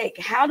going to take?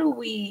 How do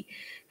we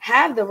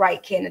have the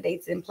right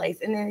candidates in place?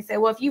 And then they say,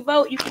 well, if you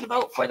vote, you can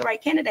vote for the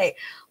right candidate.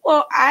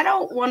 Well, I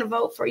don't want to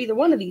vote for either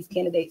one of these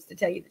candidates, to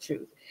tell you the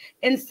truth.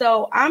 And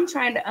so I'm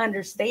trying to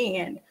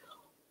understand,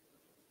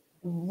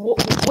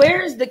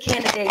 where's the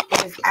candidate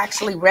that is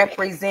actually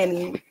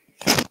representing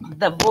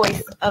the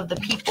voice of the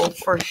people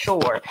for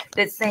sure,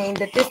 that's saying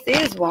that this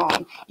is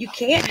wrong. You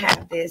can't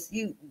have this.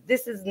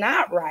 This is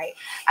not right.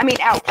 I mean,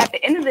 at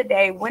the end of the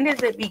day, when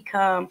does it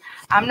become,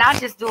 I'm not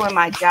just doing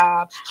my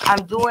job,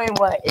 I'm doing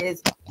what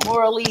is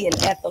morally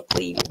and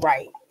ethically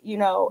right,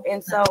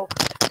 And so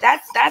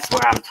that's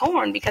where I'm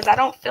torn, because I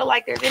don't feel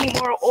like there's any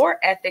moral or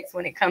ethics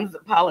when it comes to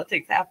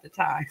politics half the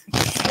time.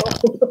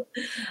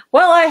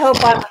 Well, I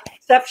hope I'm an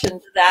exception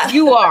to that.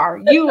 You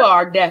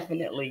are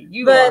definitely.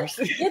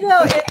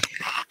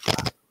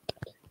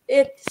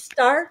 It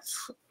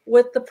starts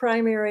with the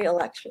primary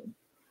election,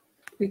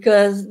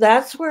 because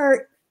that's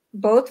where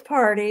both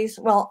parties,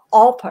 well,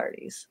 all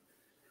parties,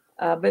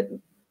 but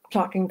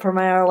talking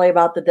primarily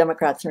about the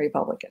Democrats and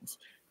Republicans,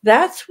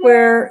 that's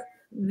where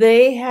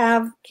they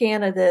have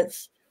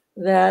candidates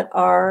that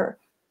are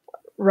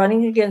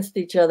running against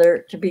each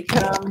other to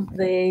become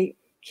the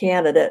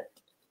candidate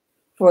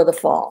for the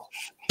fall.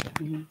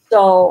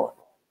 So,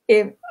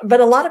 but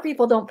a lot of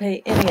people don't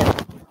pay any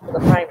attention to the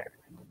primary.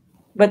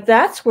 But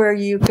that's where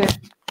you could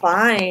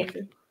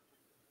find,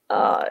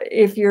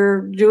 if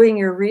you're doing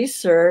your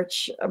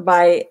research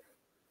by,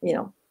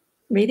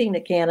 meeting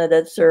the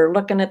candidates or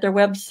looking at their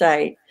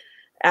website,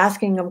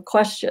 asking them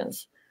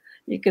questions,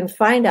 you can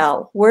find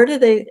out where do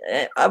they,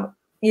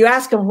 you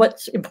ask them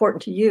what's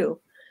important to you,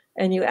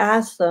 and you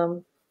ask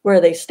them where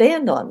they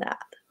stand on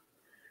that.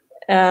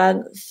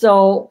 And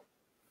so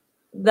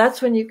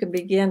that's when you can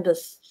begin to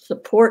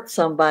support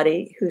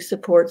somebody who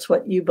supports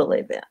what you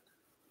believe in.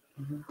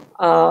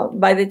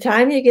 By the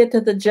time you get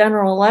to the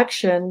general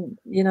election,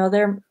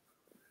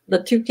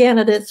 the two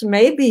candidates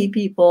may be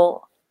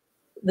people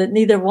that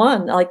neither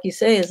one, like you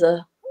say, is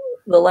the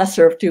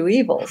lesser of two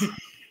evils.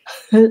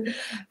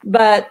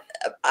 But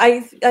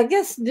I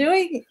guess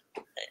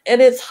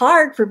and it's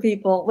hard for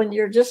people when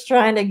you're just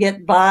trying to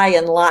get by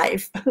in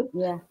life,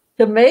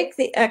 to make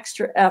the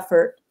extra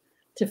effort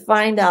to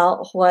find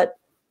out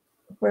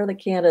where the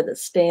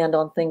candidates stand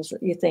on things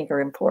that you think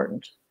are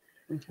important.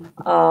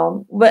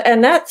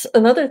 And that's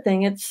another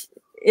thing. It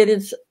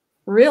is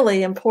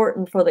really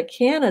important for the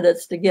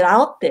candidates to get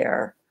out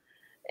there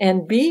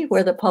and be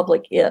where the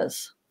public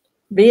is,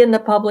 be in the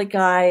public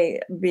eye,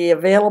 be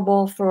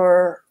available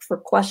for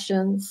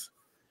questions.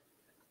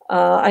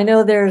 I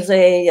know there's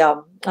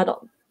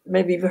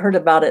maybe you've heard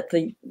about it,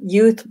 the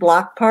Youth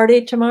Block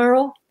Party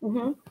tomorrow.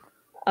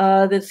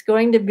 That's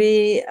going to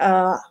be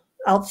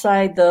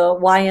outside the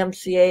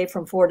YMCA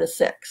from 4 to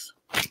 6.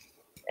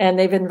 And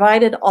they've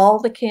invited all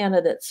the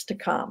candidates to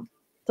come.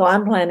 So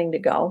I'm planning to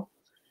go.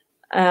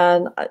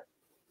 And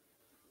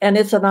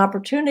it's an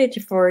opportunity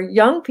for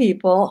young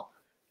people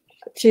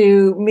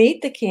to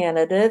meet the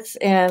candidates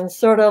and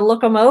sort of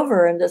look them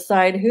over and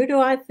decide, who do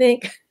I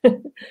think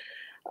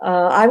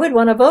I would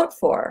want to vote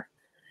for?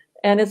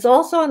 And it's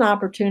also an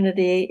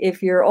opportunity,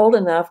 if you're old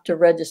enough, to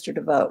register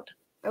to vote.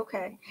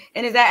 Okay.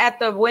 And is that at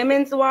the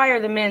women's Y or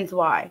the men's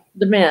Y?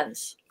 The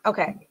men's.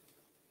 Okay.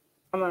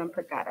 I'm going to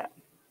put that up.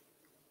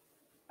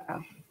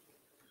 Oh.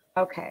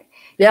 Okay.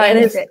 Yeah, and And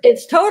you it's said,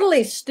 it's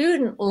totally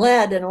student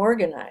led and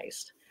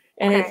organized,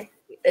 and okay.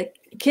 it's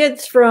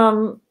kids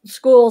from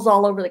schools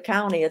all over the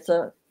county. It's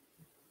a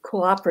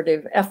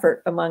cooperative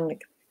effort among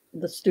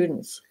the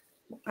students.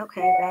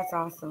 Okay, that's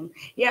awesome.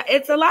 Yeah,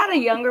 it's a lot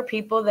of younger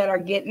people that are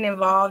getting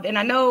involved, and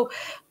I know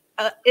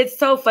it's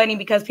so funny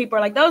because people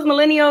are like, those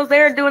millennials,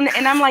 they're doing it.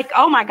 And I'm like,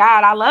 oh my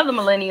God, I love the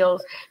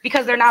millennials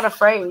because they're not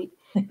afraid.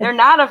 They're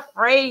not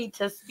afraid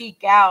to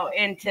speak out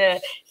and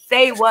to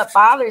say what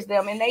bothers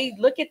them. And they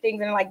look at things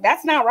and they're like,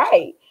 that's not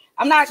right.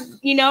 I'm not,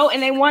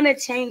 and they want to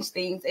change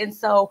things. And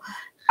so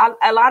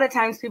a lot of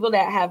times people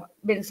that have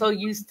been so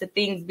used to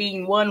things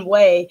being one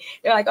way,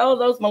 they're like, oh,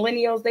 those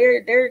millennials,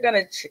 they're going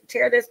to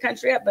tear this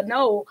country up. But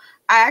no,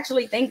 I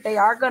actually think they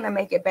are going to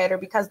make it better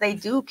because they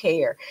do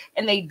care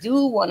and they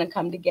do want to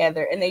come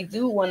together and they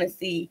do want to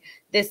see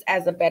this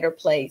as a better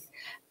place.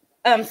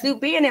 Sue,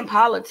 being in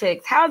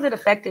politics, how has it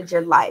affected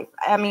your life?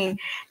 I mean,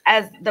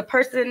 as the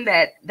person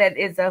that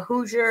is a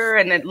Hoosier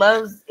and that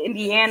loves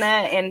Indiana,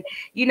 and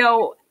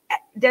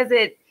does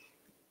it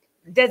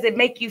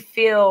make you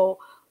feel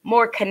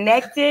more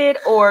connected,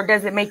 or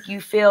does it make you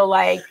feel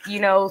like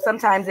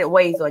sometimes it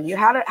weighs on you?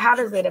 How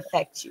does it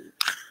affect you?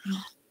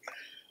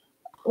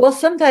 Well,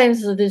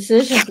 sometimes the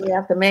decisions we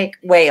have to make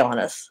weigh on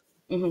us.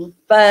 Mm-hmm.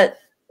 But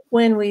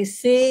when we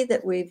see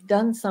that we've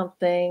done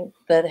something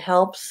that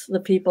helps the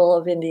people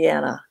of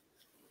Indiana,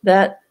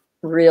 that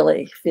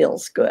really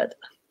feels good.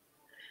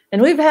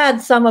 And we've had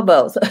some of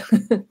both.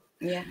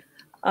 Yeah.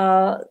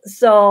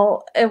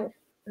 So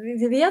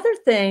the other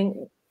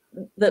thing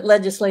that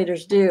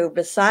legislators do,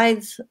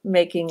 besides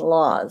making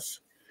laws,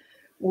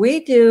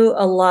 we do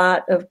a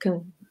lot of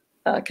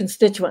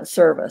constituent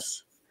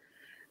service.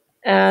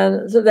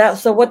 And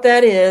so what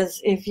that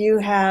is, if you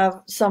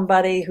have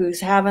somebody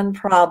who's having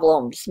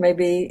problems,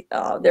 maybe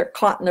they're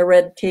caught in the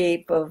red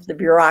tape of the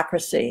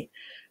bureaucracy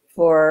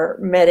for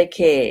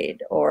Medicaid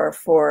or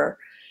for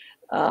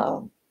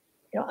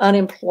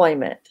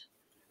unemployment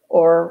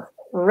or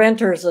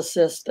renter's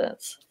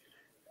assistance.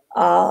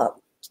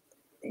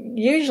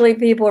 Usually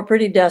people are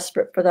pretty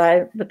desperate for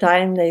the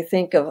time they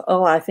think of,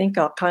 oh, I think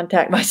I'll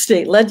contact my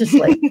state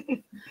legislature.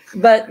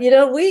 But,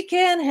 we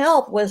can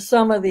help with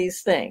some of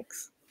these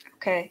things.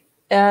 Okay.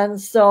 And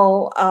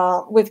so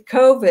with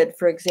COVID,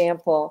 for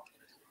example,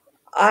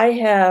 I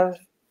have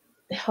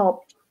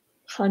helped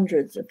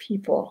hundreds of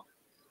people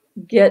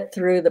get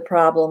through the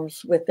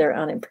problems with their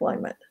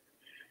unemployment.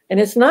 And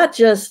it's not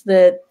just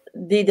that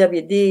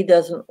DWD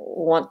doesn't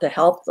want to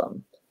help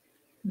them,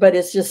 but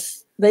it's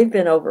just they've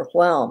been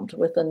overwhelmed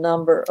with the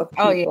number of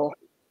people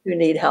who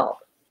need help.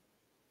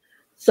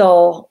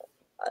 So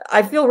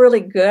I feel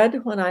really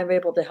good when I'm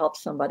able to help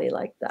somebody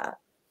like that.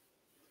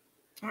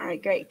 All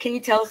right, great. Can you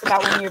tell us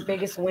about one of your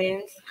biggest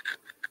wins?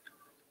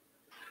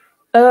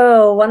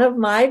 Oh, one of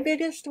my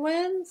biggest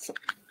wins?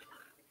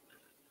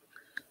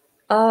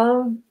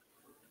 I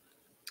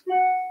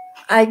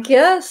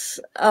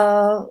guess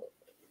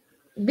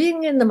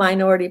being in the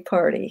minority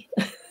party.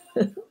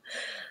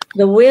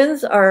 The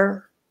wins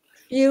are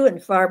few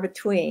and far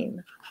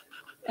between.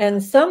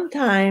 And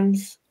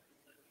sometimes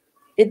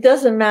it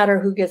doesn't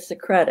matter who gets the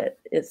credit.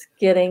 It's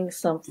getting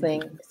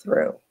something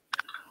through.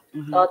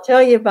 Mm-hmm. I'll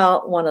tell you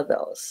about one of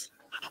those.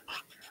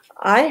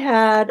 I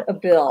had a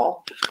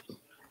bill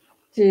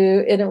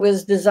and it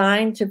was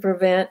designed to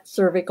prevent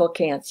cervical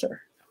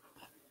cancer.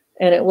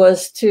 And it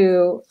was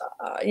to,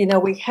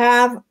 we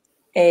have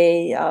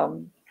a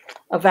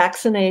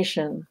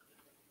vaccination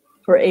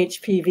for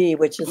HPV,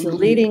 which is the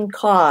leading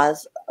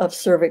cause of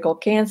cervical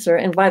cancer.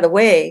 And by the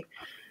way,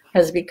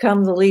 has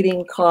become the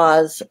leading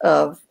cause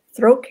of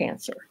throat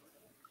cancer.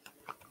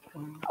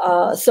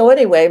 So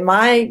anyway,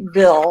 my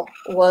bill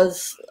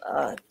was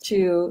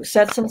to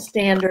set some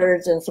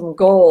standards and some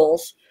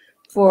goals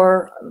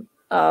for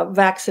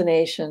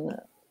vaccination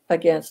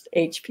against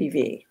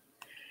HPV.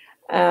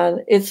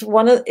 And it's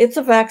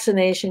a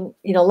vaccination,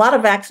 a lot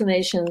of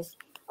vaccinations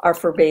are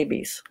for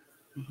babies,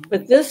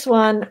 but this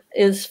one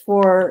is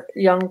for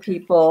young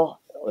people,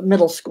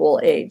 middle school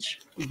age.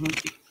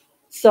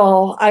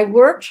 So I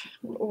worked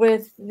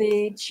with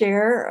the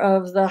chair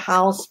of the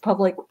House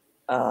Public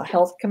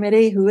Health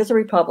Committee, who is a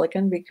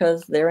Republican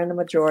because they're in the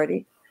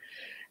majority.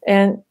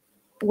 And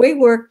we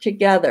worked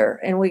together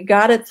and we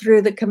got it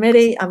through the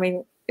committee. I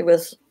mean, it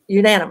was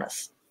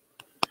unanimous.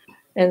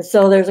 And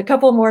so there's a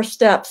couple more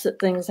steps that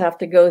things have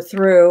to go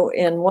through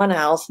in one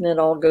house and it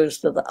all goes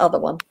to the other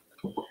one.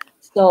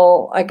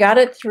 So I got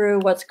it through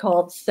what's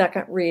called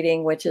second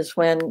reading, which is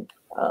when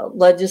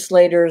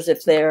legislators,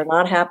 if they're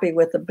not happy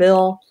with the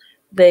bill,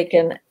 they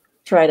can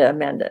try to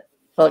amend it.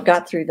 Well, it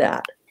got through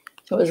that.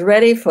 So it was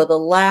ready for the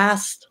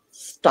last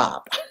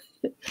stop.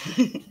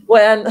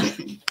 When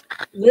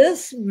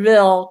this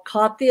bill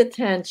caught the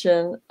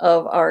attention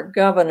of our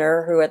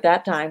governor, who at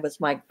that time was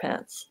Mike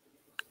Pence.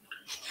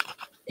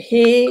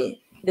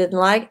 He did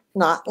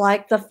not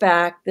like the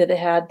fact that it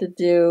had to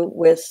do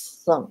with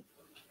something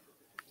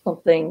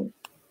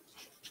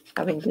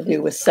having to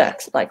do with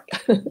sex, like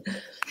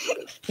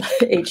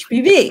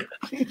HPV.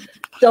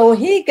 So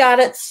he got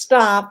it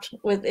stopped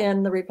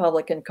within the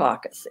Republican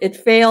caucus. It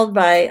failed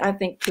by, I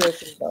think, 2 or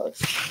 3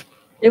 votes.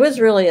 It was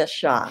really a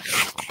shock.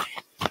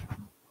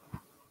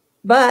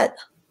 But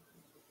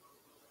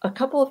a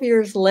couple of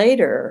years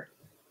later,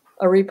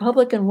 a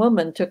Republican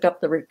woman took up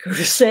the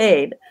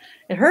crusade.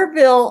 And her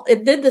bill,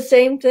 it did the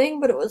same thing,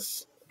 but it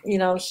was,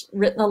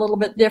 written a little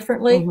bit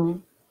differently. Mm-hmm.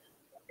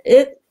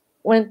 It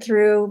went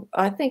through,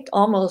 I think,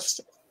 almost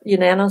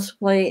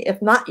unanimously,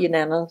 if not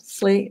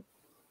unanimously,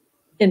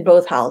 in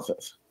both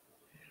houses.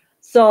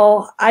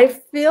 So I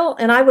feel,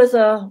 and I was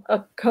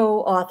a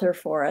co-author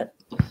for it,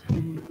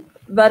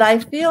 but I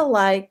feel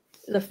like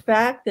the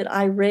fact that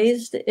I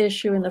raised the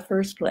issue in the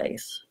first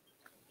place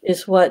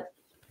is what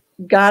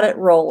got it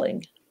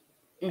rolling.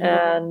 Mm-hmm.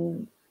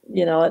 And,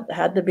 it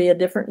had to be a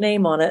different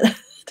name on it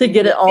to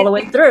get it all the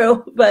way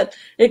through, but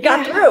it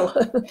got through.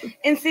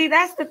 And see,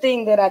 that's the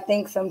thing that I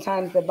think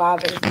sometimes that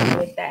bothers me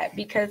with that,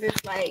 because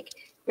it's like,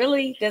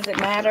 really, does it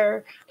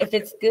matter if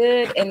it's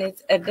good and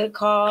it's a good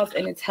cause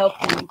and it's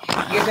helping?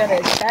 You're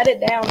going to shut it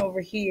down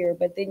over here,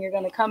 but then you're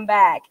going to come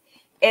back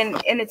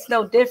and it's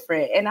no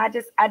different. And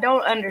I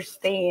don't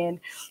understand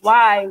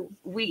why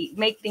we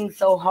make things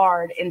so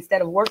hard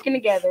instead of working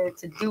together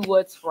to do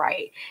what's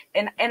right.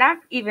 And I've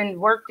even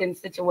worked in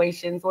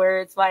situations where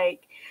it's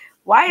like,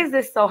 why is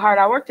this so hard?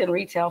 I worked in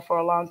retail for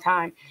a long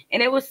time,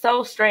 and it was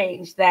so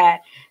strange that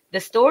the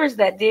stores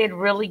that did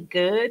really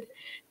good,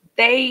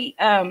 they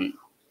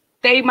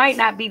might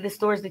not be the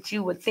stores that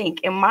you would think.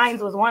 And mine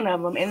was one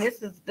of them. And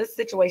this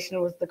situation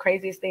was the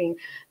craziest thing.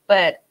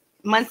 But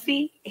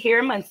here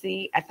in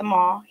Muncie at the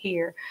mall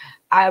here,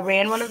 I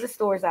ran one of the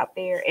stores out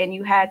there, and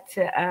you had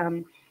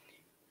to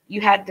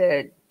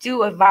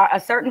do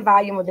a certain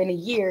volume within a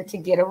year to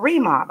get a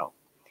remodel.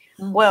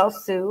 Mm-hmm. Well,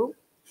 Sue,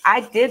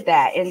 I did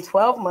that in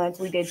 12 months.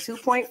 We did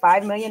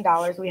 $2.5 million.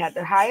 We had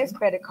the highest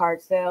credit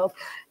card sales.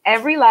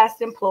 Every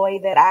last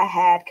employee that I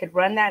had could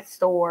run that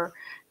store.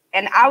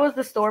 And I was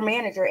the store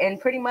manager,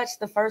 and pretty much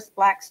the first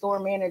Black store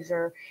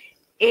manager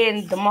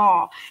in the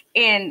mall.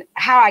 And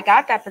how I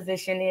got that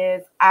position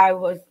is I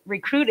was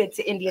recruited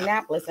to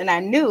Indianapolis, and I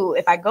knew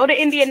if I go to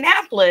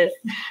Indianapolis,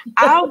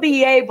 I'll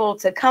be able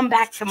to come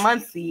back to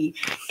Muncie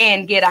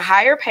and get a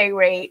higher pay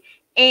rate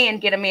and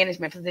get a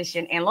management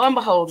position. And lo and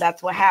behold,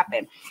 that's what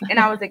happened. And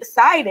I was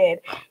excited.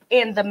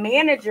 And the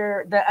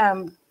manager,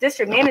 the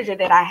district manager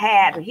that I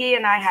had, he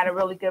and I had a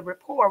really good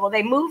rapport. Well,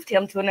 they moved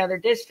him to another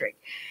district.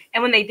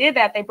 And when they did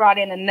that, they brought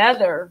in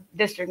another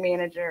district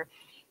manager.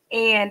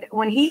 And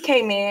when he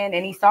came in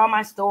and he saw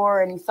my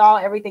store and he saw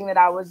everything that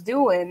I was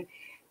doing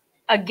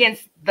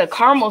against the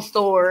Carmel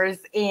stores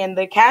and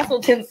the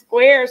Castleton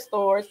Square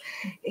stores,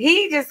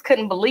 he just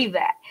couldn't believe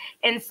that.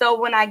 And so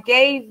when I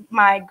gave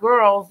my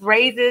girls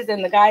raises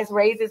and the guys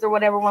raises or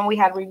whatever, when we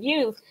had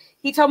reviews,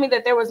 he told me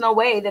that there was no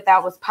way that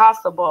that was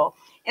possible.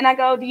 And I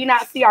go, do you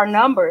not see our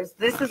numbers?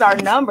 This is our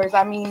numbers.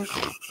 I mean,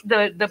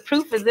 the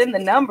proof is in the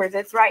numbers.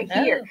 It's right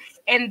here.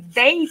 And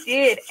they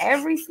did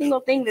every single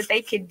thing that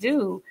they could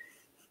do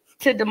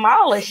to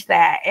demolish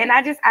that. And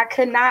I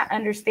could not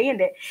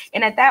understand it.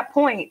 And at that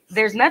point,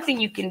 there's nothing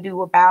you can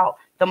do about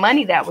the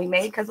money that we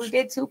made because we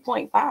did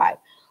 2.5.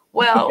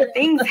 Well,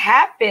 things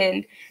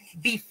happened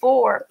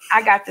before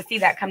I got to see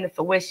that come to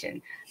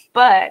fruition.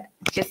 But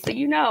just so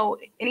you know,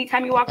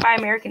 anytime you walk by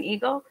American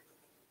Eagle,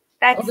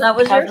 that was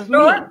because of me.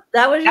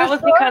 That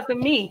was because of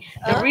me.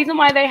 The reason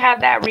why they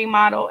have that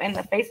remodel and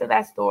the face of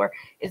that store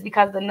is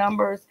because the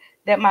numbers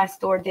that my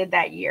store did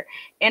that year.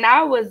 And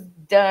I was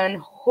done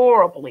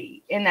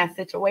horribly in that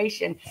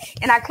situation.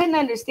 And I couldn't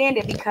understand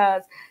it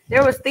because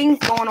there was things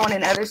going on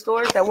in other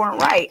stores that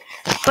weren't right.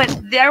 But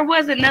there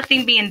wasn't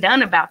nothing being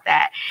done about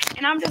that.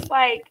 And I'm just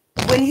like,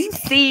 when you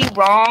see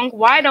wrong,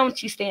 why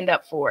don't you stand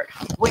up for it?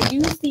 When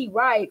you see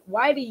right,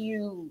 why do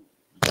you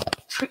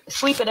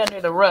sweep it under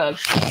the rug?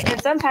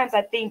 And sometimes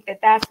I think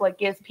that that's what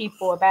gives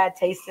people a bad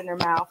taste in their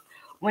mouth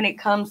when it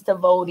comes to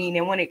voting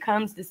and when it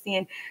comes to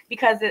seeing,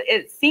 because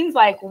it seems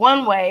like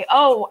one way,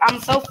 oh, I'm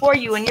so for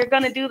you and you're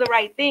going to do the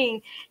right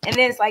thing. And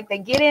then it's like they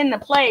get into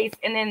place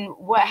and then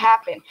what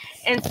happened?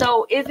 And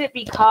so is it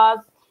because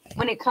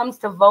when it comes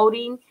to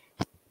voting,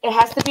 it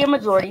has to be a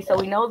majority, so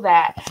we know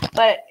that.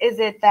 But is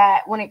it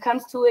that when it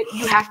comes to it,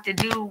 you have to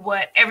do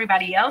what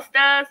everybody else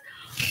does,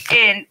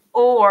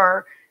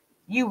 or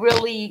you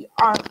really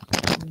aren't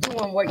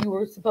doing what you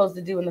were supposed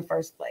to do in the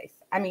first place?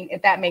 I mean,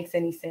 if that makes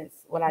any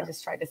sense, what I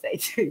just tried to say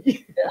to you.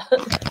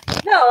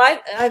 No,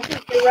 I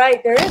think you're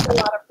right. There is a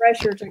lot of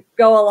pressure to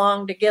go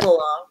along to get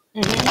along,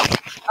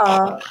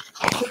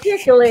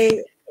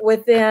 particularly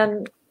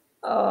within,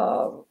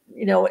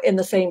 in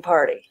the same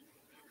party.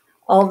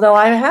 Although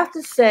I have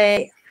to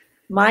say,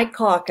 my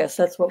caucus,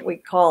 that's what we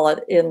call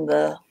it in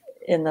the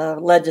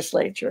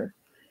legislature,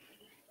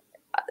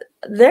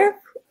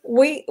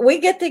 we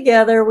get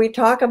together, we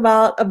talk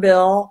about a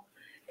bill,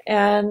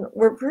 and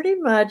we're pretty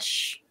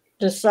much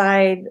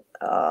decide,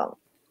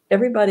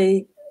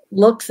 everybody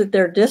looks at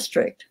their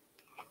district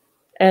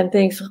and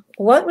thinks,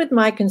 what would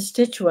my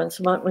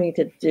constituents want me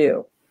to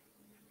do?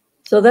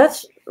 So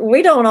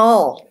we don't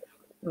all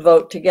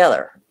vote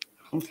together.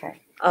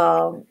 Okay.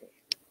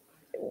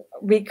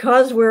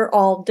 because we're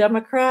all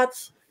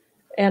Democrats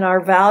and our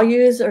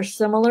values are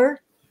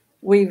similar,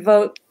 we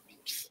vote,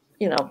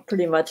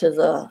 pretty much as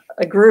a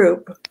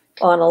group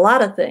on a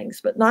lot of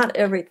things, but not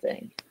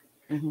everything.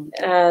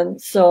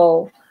 And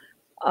so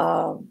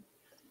when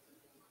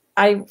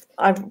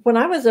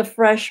I was a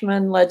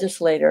freshman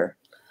legislator,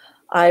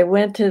 I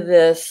went to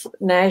this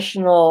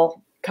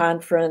national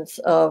conference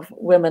of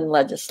women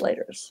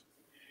legislators.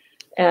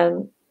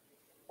 And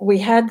we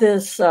had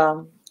this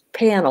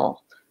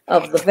panel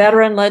of the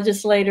veteran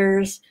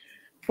legislators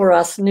for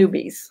us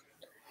newbies.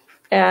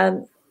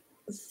 And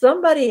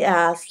somebody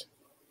asked,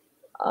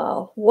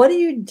 what do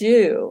you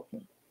do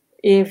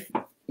if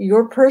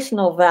your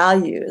personal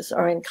values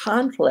are in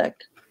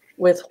conflict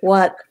with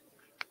what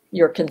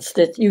you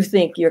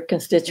think your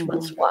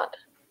constituents want?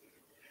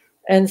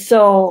 And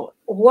so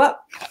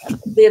what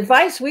the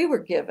advice we were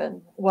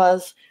given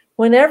was,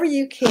 whenever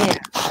you can,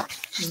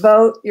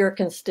 vote your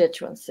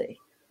constituency.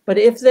 But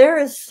if there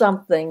is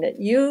something that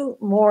you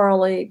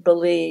morally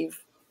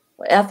believe,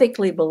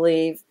 ethically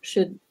believe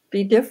should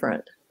be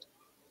different,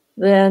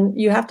 then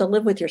you have to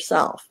live with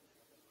yourself.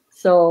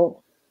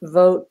 So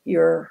vote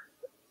your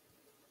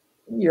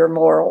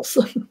morals.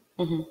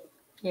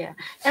 Yeah.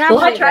 And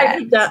I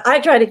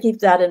try to keep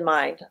that in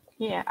mind.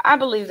 Yeah, I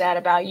believe that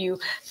about you.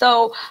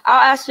 So I'll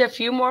ask you a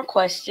few more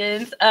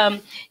questions.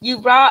 You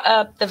brought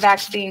up the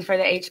vaccine for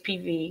the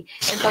HPV.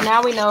 And so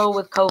now we know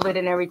with COVID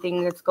and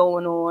everything that's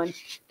going on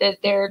that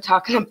they're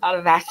talking about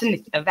a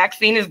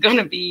vaccine is going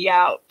to be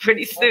out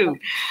pretty soon.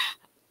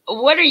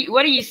 What do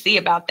you see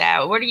about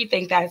that? Where do you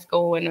think that's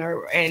going,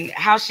 and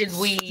how should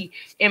we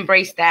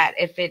embrace that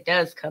if it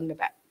does come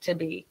to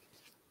be?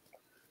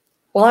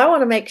 Well, I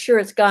want to make sure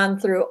it's gone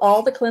through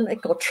all the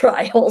clinical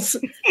trials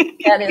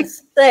and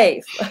is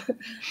safe. And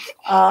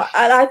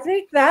I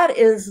think that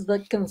is the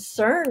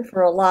concern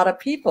for a lot of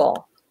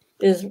people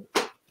is,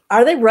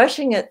 are they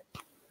rushing it,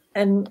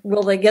 and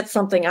will they get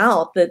something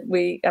out that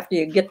after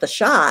you get the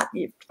shot,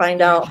 you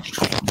find out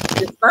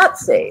it's not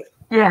safe?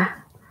 Yeah.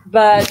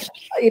 But,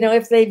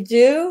 if they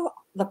do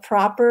the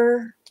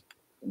proper,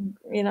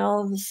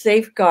 the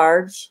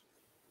safeguards,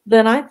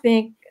 then I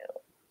think,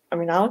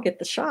 I'll get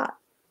the shot.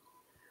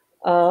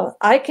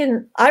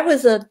 I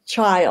was a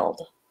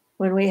child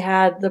when we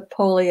had the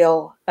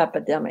polio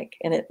epidemic,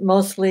 and it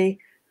mostly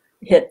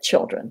hit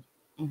children.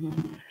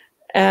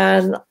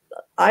 And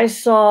I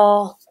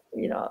saw,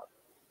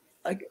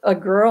 a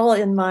girl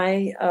in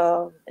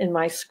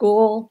my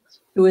school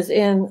who was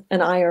in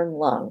an iron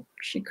lung.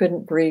 She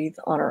couldn't breathe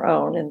on her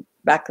own. And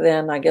back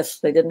then, I guess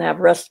they didn't have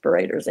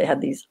respirators. They had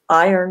these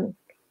iron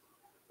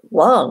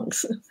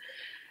lungs.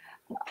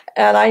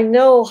 And I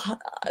know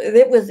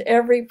it was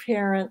every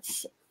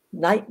parent's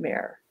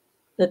nightmare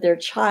that their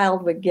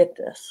child would get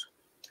this.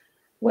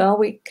 Well,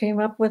 we came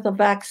up with a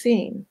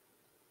vaccine,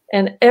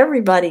 and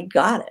everybody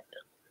got it.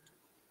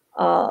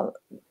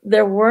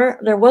 There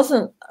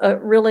wasn't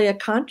really a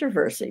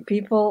controversy.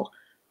 People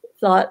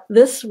thought,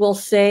 this will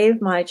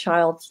save my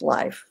child's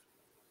life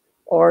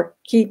or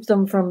keep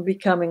them from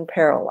becoming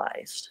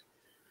paralyzed.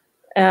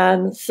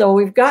 And so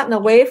we've gotten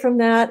away from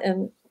that.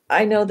 And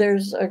I know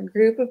there's a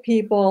group of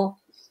people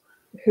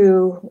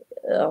who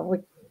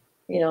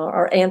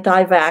are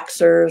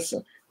anti-vaxxers.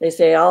 They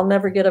say, I'll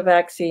never get a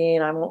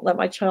vaccine. I won't let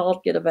my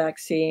child get a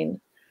vaccine.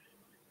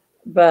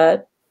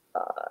 But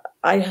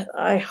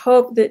I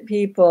hope that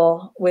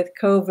people with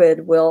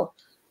COVID will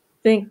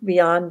think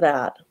beyond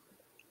that.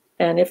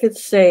 And if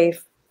it's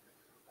safe,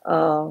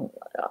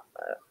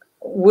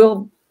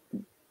 we'll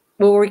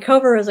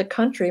recover as a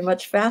country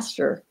much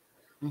faster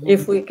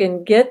if we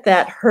can get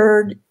that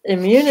herd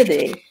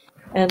immunity.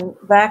 And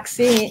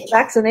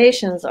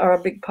vaccinations are a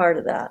big part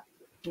of that.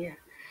 Yeah.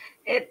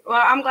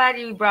 Well, I'm glad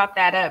you brought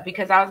that up,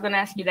 because I was going to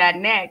ask you that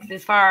next.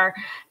 As far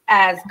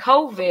as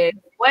COVID,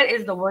 what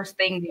is the worst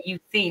thing that you've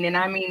seen? And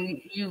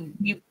you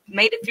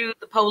made it through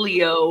the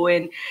polio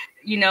and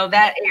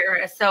that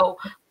era. So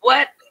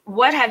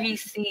what have you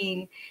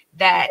seen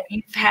that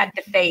you've had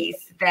to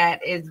face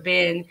that has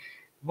been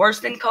worse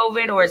than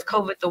COVID, or is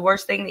COVID the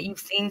worst thing that you've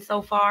seen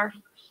so far?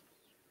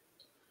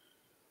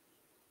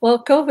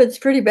 Well, COVID's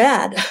pretty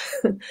bad.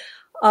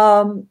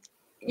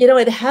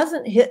 It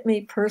hasn't hit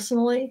me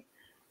personally,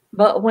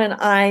 but when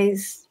I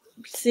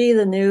see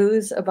the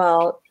news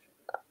about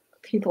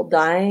people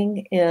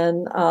dying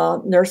in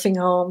nursing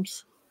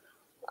homes,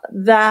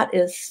 that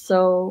is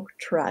so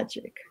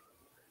tragic.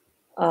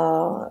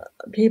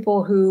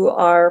 People who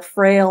are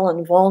frail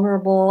and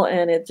vulnerable,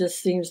 and it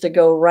just seems to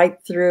go right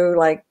through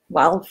like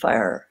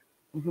wildfire.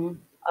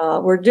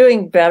 We're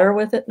doing better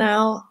with it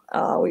now.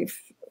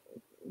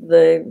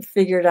 They've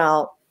figured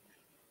out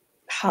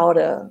how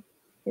to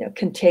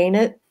contain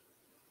it.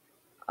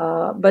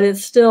 But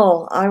it's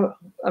still,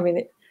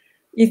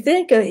 you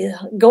think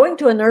going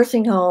to a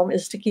nursing home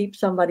is to keep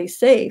somebody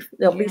safe.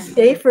 They'll be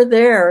safer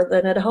there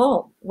than at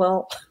home.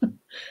 Well,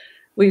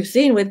 we've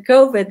seen with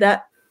COVID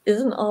that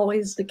isn't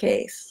always the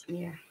case.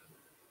 And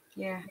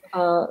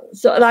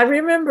I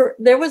remember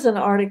there was an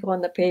article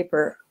in the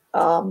paper.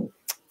 I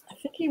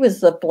think he was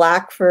the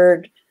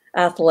Blackford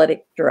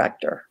athletic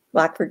director.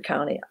 Blackford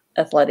County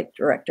athletic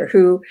director,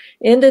 who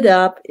ended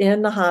up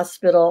in the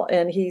hospital,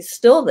 and he's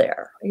still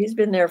there. He's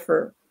been there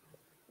for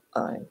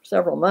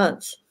several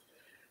months.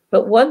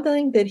 But one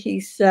thing that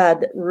he said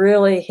that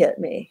really hit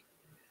me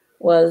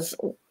was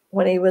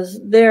when he was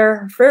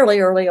there fairly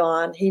early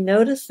on, he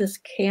noticed this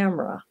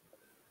camera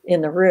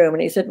in the room,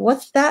 and he said,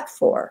 "What's that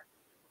for?"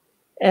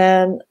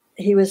 And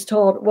he was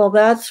told, "Well,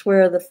 that's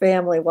where the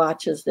family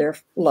watches their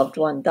loved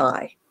one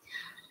die."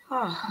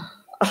 Oh,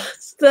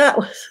 That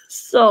was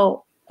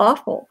so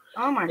awful.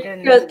 oh my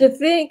Because goodness. to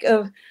think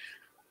of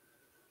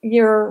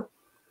your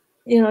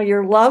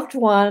loved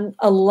one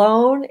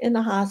alone in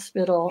the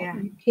hospital, Yeah.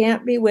 you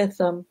can't be with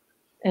them,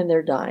 and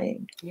they're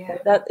dying. Yeah.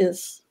 That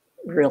is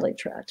really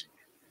tragic.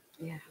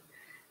 Yeah.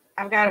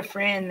 I've got a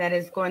friend that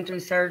is going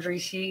through surgery.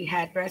 She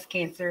had breast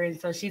cancer, and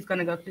so she's going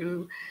to go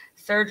through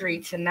surgery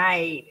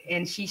tonight,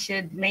 and she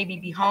should maybe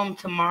be home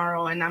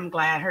tomorrow. And I'm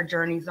glad her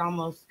journey's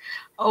almost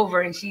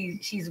over, and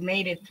she's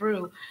made it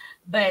through.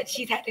 But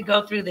she's had to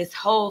go through this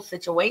whole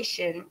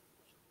situation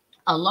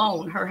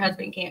alone. Her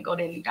husband can't go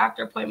to any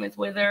doctor appointments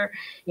with her.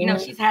 You know,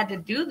 she's had to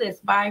do this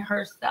by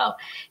herself.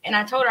 And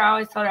I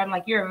always told her, I'm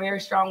like, you're a very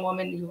strong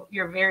woman.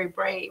 You're very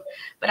brave.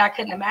 But I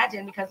couldn't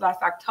imagine, because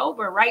last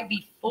October, right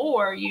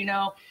before,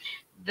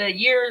 the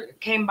year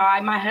came by,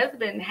 my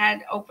husband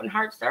had open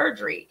heart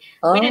surgery.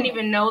 We didn't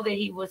even know that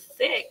he was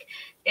sick.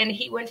 And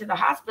he went to the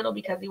hospital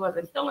because he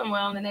wasn't feeling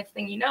well. And the next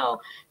thing you know,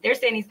 they're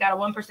saying he's got a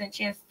 1%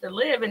 chance to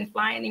live, and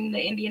flying him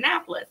to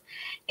Indianapolis.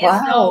 And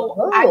Wow.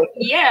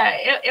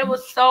 it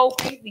was so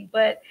crazy,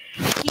 but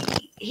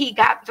he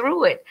got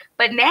through it.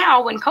 But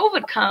now when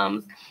COVID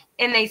comes,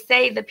 and they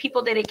say the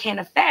people that it can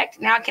affect,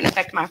 now it can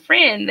affect my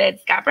friend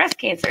that's got breast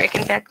cancer. It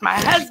can affect my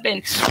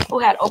husband who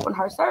had open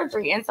heart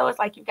surgery. And so it's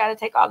like, you've got to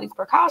take all these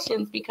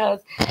precautions,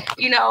 because,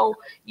 you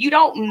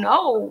don't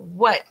know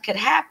what could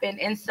happen.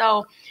 And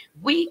so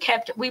we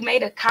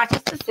made a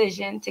conscious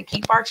decision to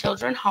keep our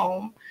children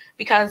home,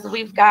 because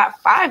we've got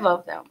 5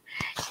 of them,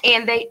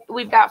 and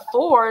we've got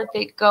 4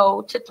 that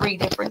go to 3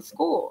 different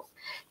schools.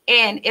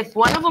 And if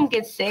one of them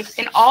gets sick,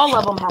 then all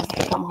of them have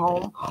to come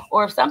home,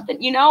 or if something,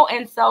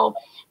 and so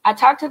I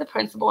talked to the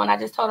principal, and I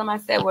just told him, I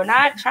said, we're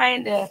not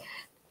trying to,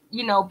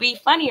 be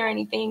funny or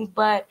anything,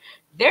 but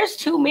there's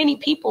too many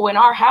people in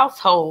our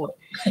household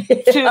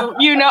to,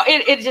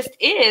 it just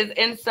is.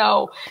 And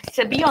so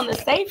to be on the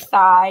safe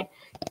side,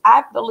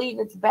 I believe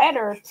it's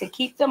better to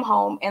keep them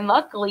home. And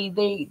luckily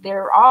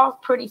they're all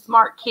pretty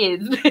smart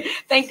kids.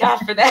 Thank God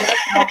for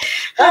that.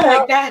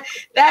 Like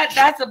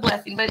that's a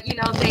blessing. But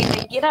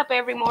they get up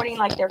every morning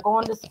like they're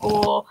going to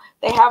school.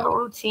 They have a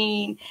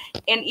routine.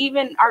 And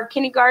even our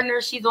kindergartner,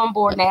 she's on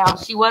board now.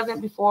 She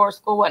wasn't before.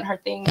 School wasn't her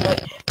thing,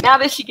 but now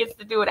that she gets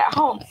to do it at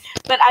home.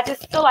 But I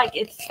just feel like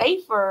it's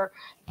safer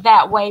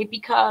that way,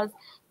 because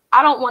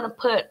I don't want to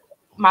put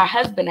my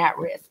husband at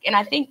risk. And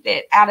I think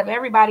that out of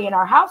everybody in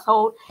our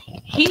household,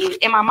 he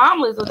and my mom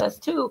lives with us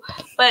too,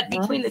 but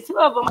between the two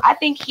of them, I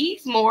think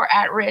he's more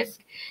at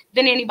risk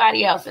than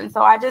anybody else. And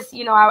so I just,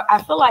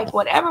 I feel like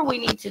whatever we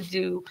need to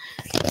do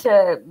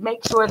to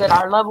make sure that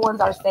our loved ones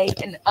are safe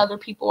and other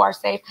people are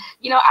safe,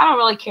 I don't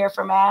really care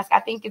for masks. I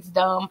think it's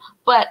dumb,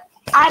 but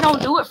I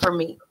don't do it for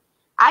me.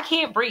 I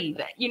can't breathe,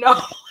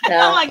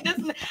 I'm like this,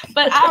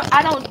 but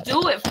I don't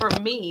do it for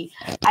me.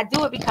 I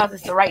do it because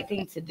it's the right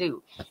thing to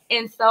do.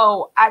 And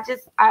so I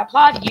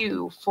applaud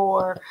you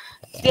for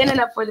standing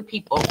up for the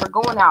people, for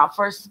going out,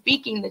 for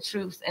speaking the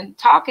truth and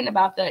talking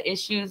about the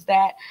issues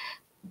that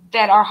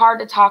are hard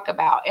to talk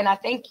about. And I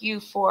thank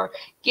you for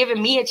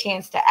giving me a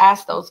chance to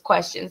ask those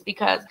questions,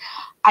 because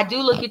I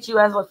do look at you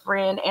as a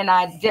friend, and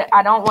I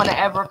don't want to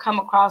ever come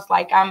across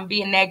like I'm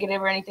being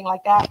negative or anything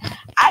like that.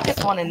 I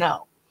just want to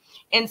know.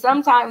 And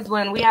sometimes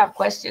when we have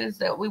questions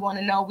that we want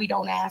to know, we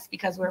don't ask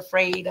because we're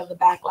afraid of the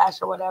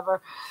backlash or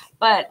whatever.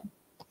 But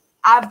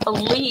I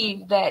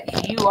believe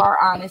that you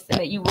are honest and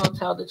that you will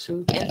tell the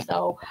truth. And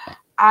so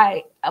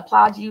I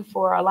applaud you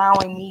for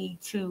allowing me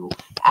to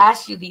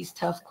ask you these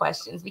tough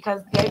questions,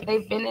 because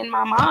they've been in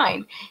my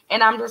mind.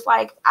 And I'm just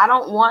like, I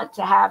don't want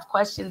to have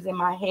questions in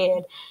my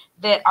head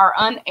that are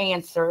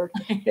unanswered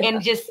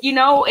and just,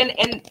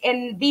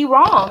 and be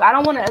wrong. I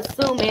don't want to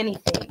assume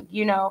anything,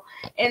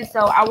 and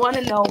so I want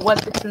to know what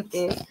the truth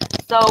is.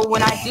 So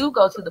when I do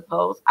go to the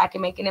polls, I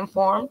can make an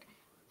informed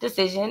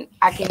decision.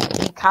 I can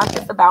be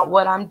conscious about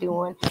what I'm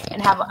doing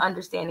and have an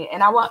understanding.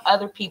 And I want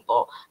other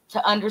people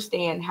to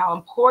understand how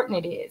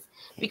important it is,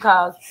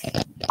 because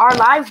our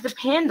lives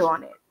depend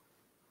on it.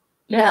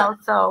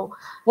 So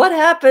what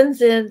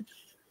happens in,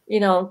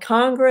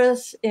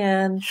 Congress,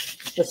 in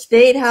the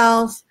State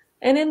House,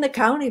 and in the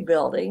county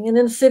building, and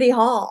in City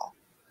Hall,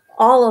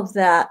 all of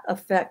that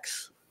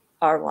affects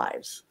our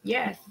lives.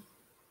 Yes,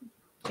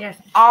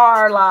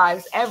 our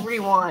lives,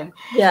 everyone.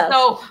 Yes.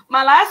 So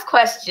my last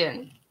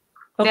question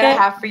that I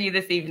have for you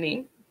this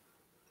evening,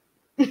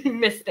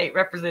 Miss State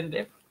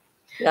Representative.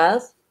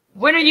 Yes.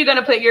 When are you going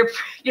to put your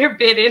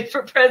bid in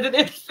for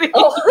presidency?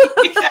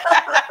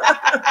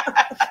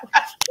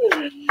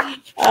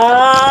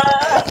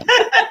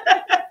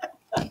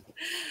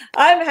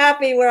 I'm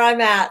happy where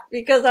I'm at,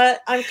 because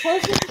I'm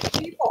closer to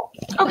people.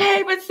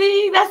 Okay, but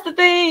see, that's the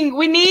thing.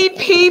 We need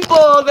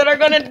people that are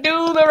going to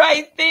do the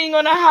right thing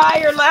on a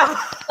higher level.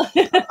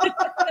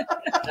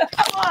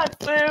 Come on,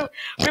 Sue.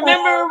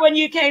 Remember when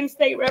you came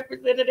state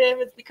representative?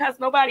 It's because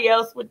nobody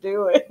else would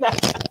do it.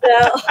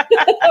 Yeah.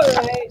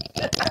 Right.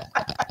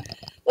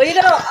 Well, you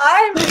know,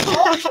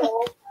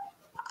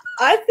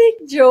 I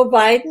think Joe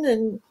Biden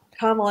and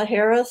Kamala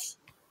Harris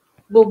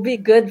will be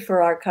good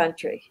for our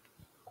country.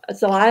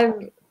 So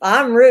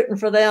I'm rooting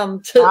for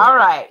them to All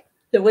right.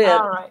 to win.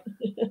 All right.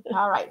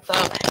 All right. So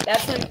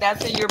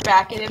that's who you're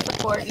backing and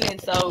supporting.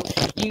 And so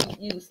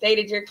you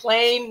stated your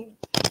claim.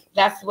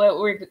 That's what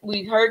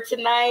we heard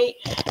tonight.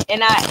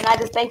 And I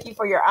just thank you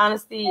for your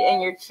honesty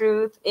and your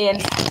truth.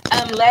 And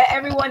let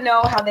everyone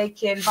know how they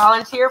can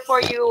volunteer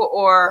for you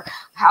or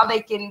how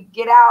they can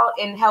get out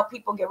and help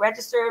people get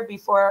registered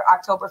before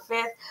October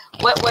 5th.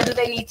 What do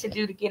they need to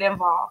do to get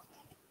involved?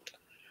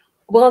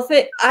 Well,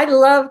 I'd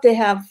love to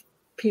have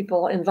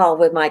people involved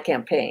with my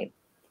campaign.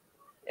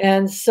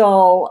 And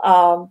so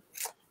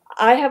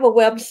I have a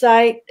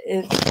website.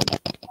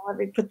 Let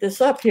me put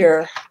this up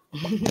here.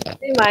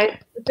 See my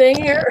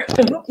thing here?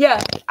 Yeah.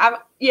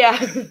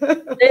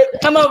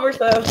 Come over,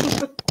 so.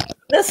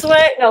 This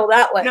way? No,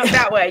 that way. No,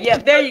 that way. Yeah,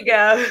 there you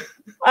go.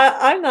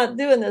 I'm not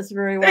doing this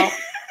very well.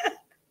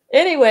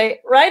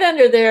 Anyway, right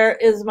under there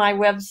is my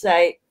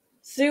website,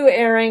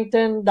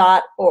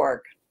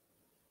 SueErrington.org.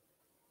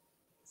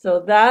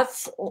 So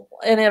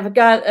and I've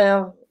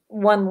got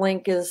one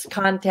link is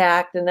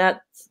contact, and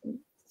that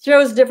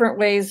shows different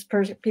ways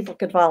people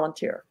could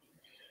volunteer.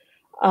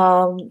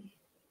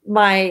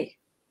 My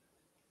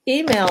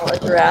email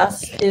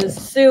address is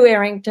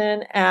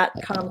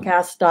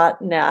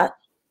SueErrington@Comcast.net.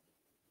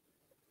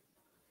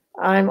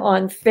 I'm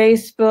on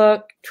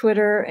Facebook,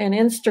 Twitter, and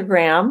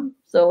Instagram.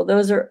 So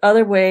those are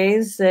other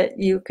ways that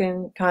you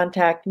can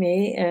contact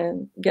me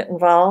and get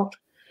involved.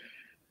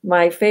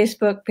 My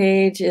Facebook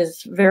page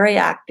is very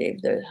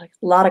active. There's a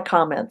lot of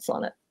comments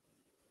on it.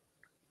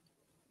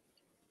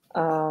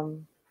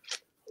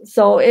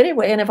 So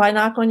anyway, and if I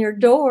knock on your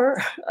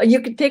door,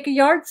 you can take a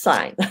yard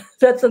sign.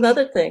 That's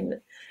another thing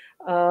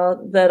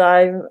that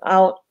I'm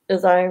out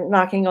as I'm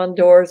knocking on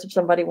doors. If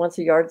somebody wants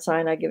a yard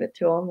sign, I give it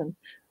to them,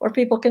 or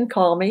people can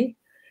call me.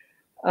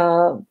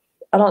 I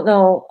don't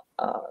know.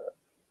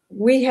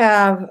 We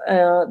have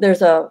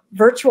there's a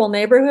virtual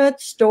neighborhood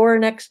store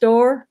next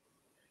door,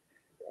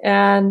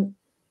 and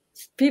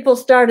people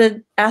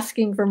started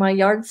asking for my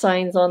yard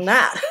signs on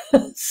that.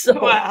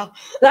 So wow,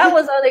 that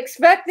was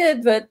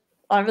unexpected, but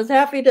I was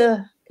happy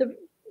to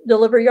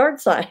deliver yard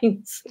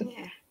signs.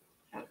 Yeah.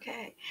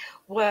 Okay.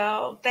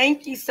 Well,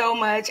 thank you so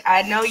much.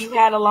 I know you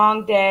had a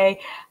long day.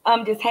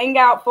 Just hang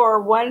out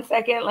for 1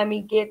 second. Let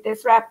me get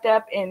this wrapped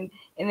up and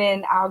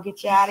then I'll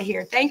get you out of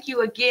here. Thank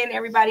you again,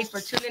 everybody, for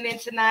tuning in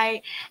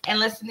tonight and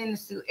listening to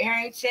Sue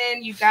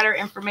Errington. You've got her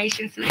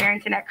information,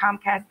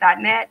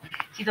 SueErrington@Comcast.net.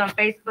 She's on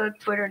Facebook,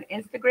 Twitter, and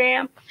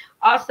Instagram.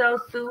 Also,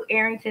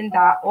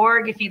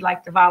 SueErrington.org if you'd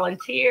like to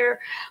volunteer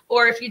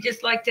or if you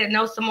just like to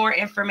know some more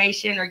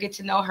information or get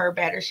to know her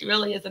better. She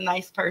really is a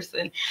nice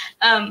person.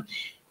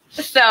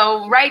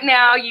 So right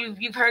now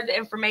you've heard the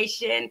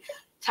information.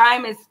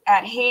 Time is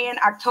at hand.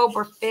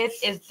 October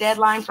 5th is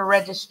deadline for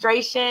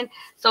registration.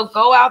 So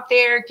go out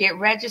there, get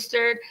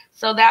registered.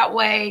 So that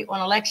way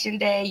on election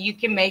day, you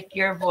can make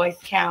your voice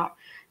count.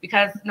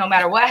 Because no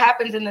matter what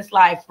happens in this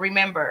life,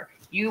 remember,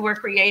 you were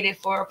created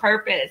for a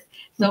purpose.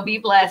 So be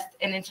blessed.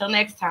 And until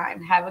next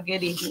time, have a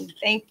good evening.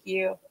 Thank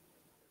you.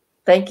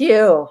 Thank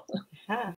you.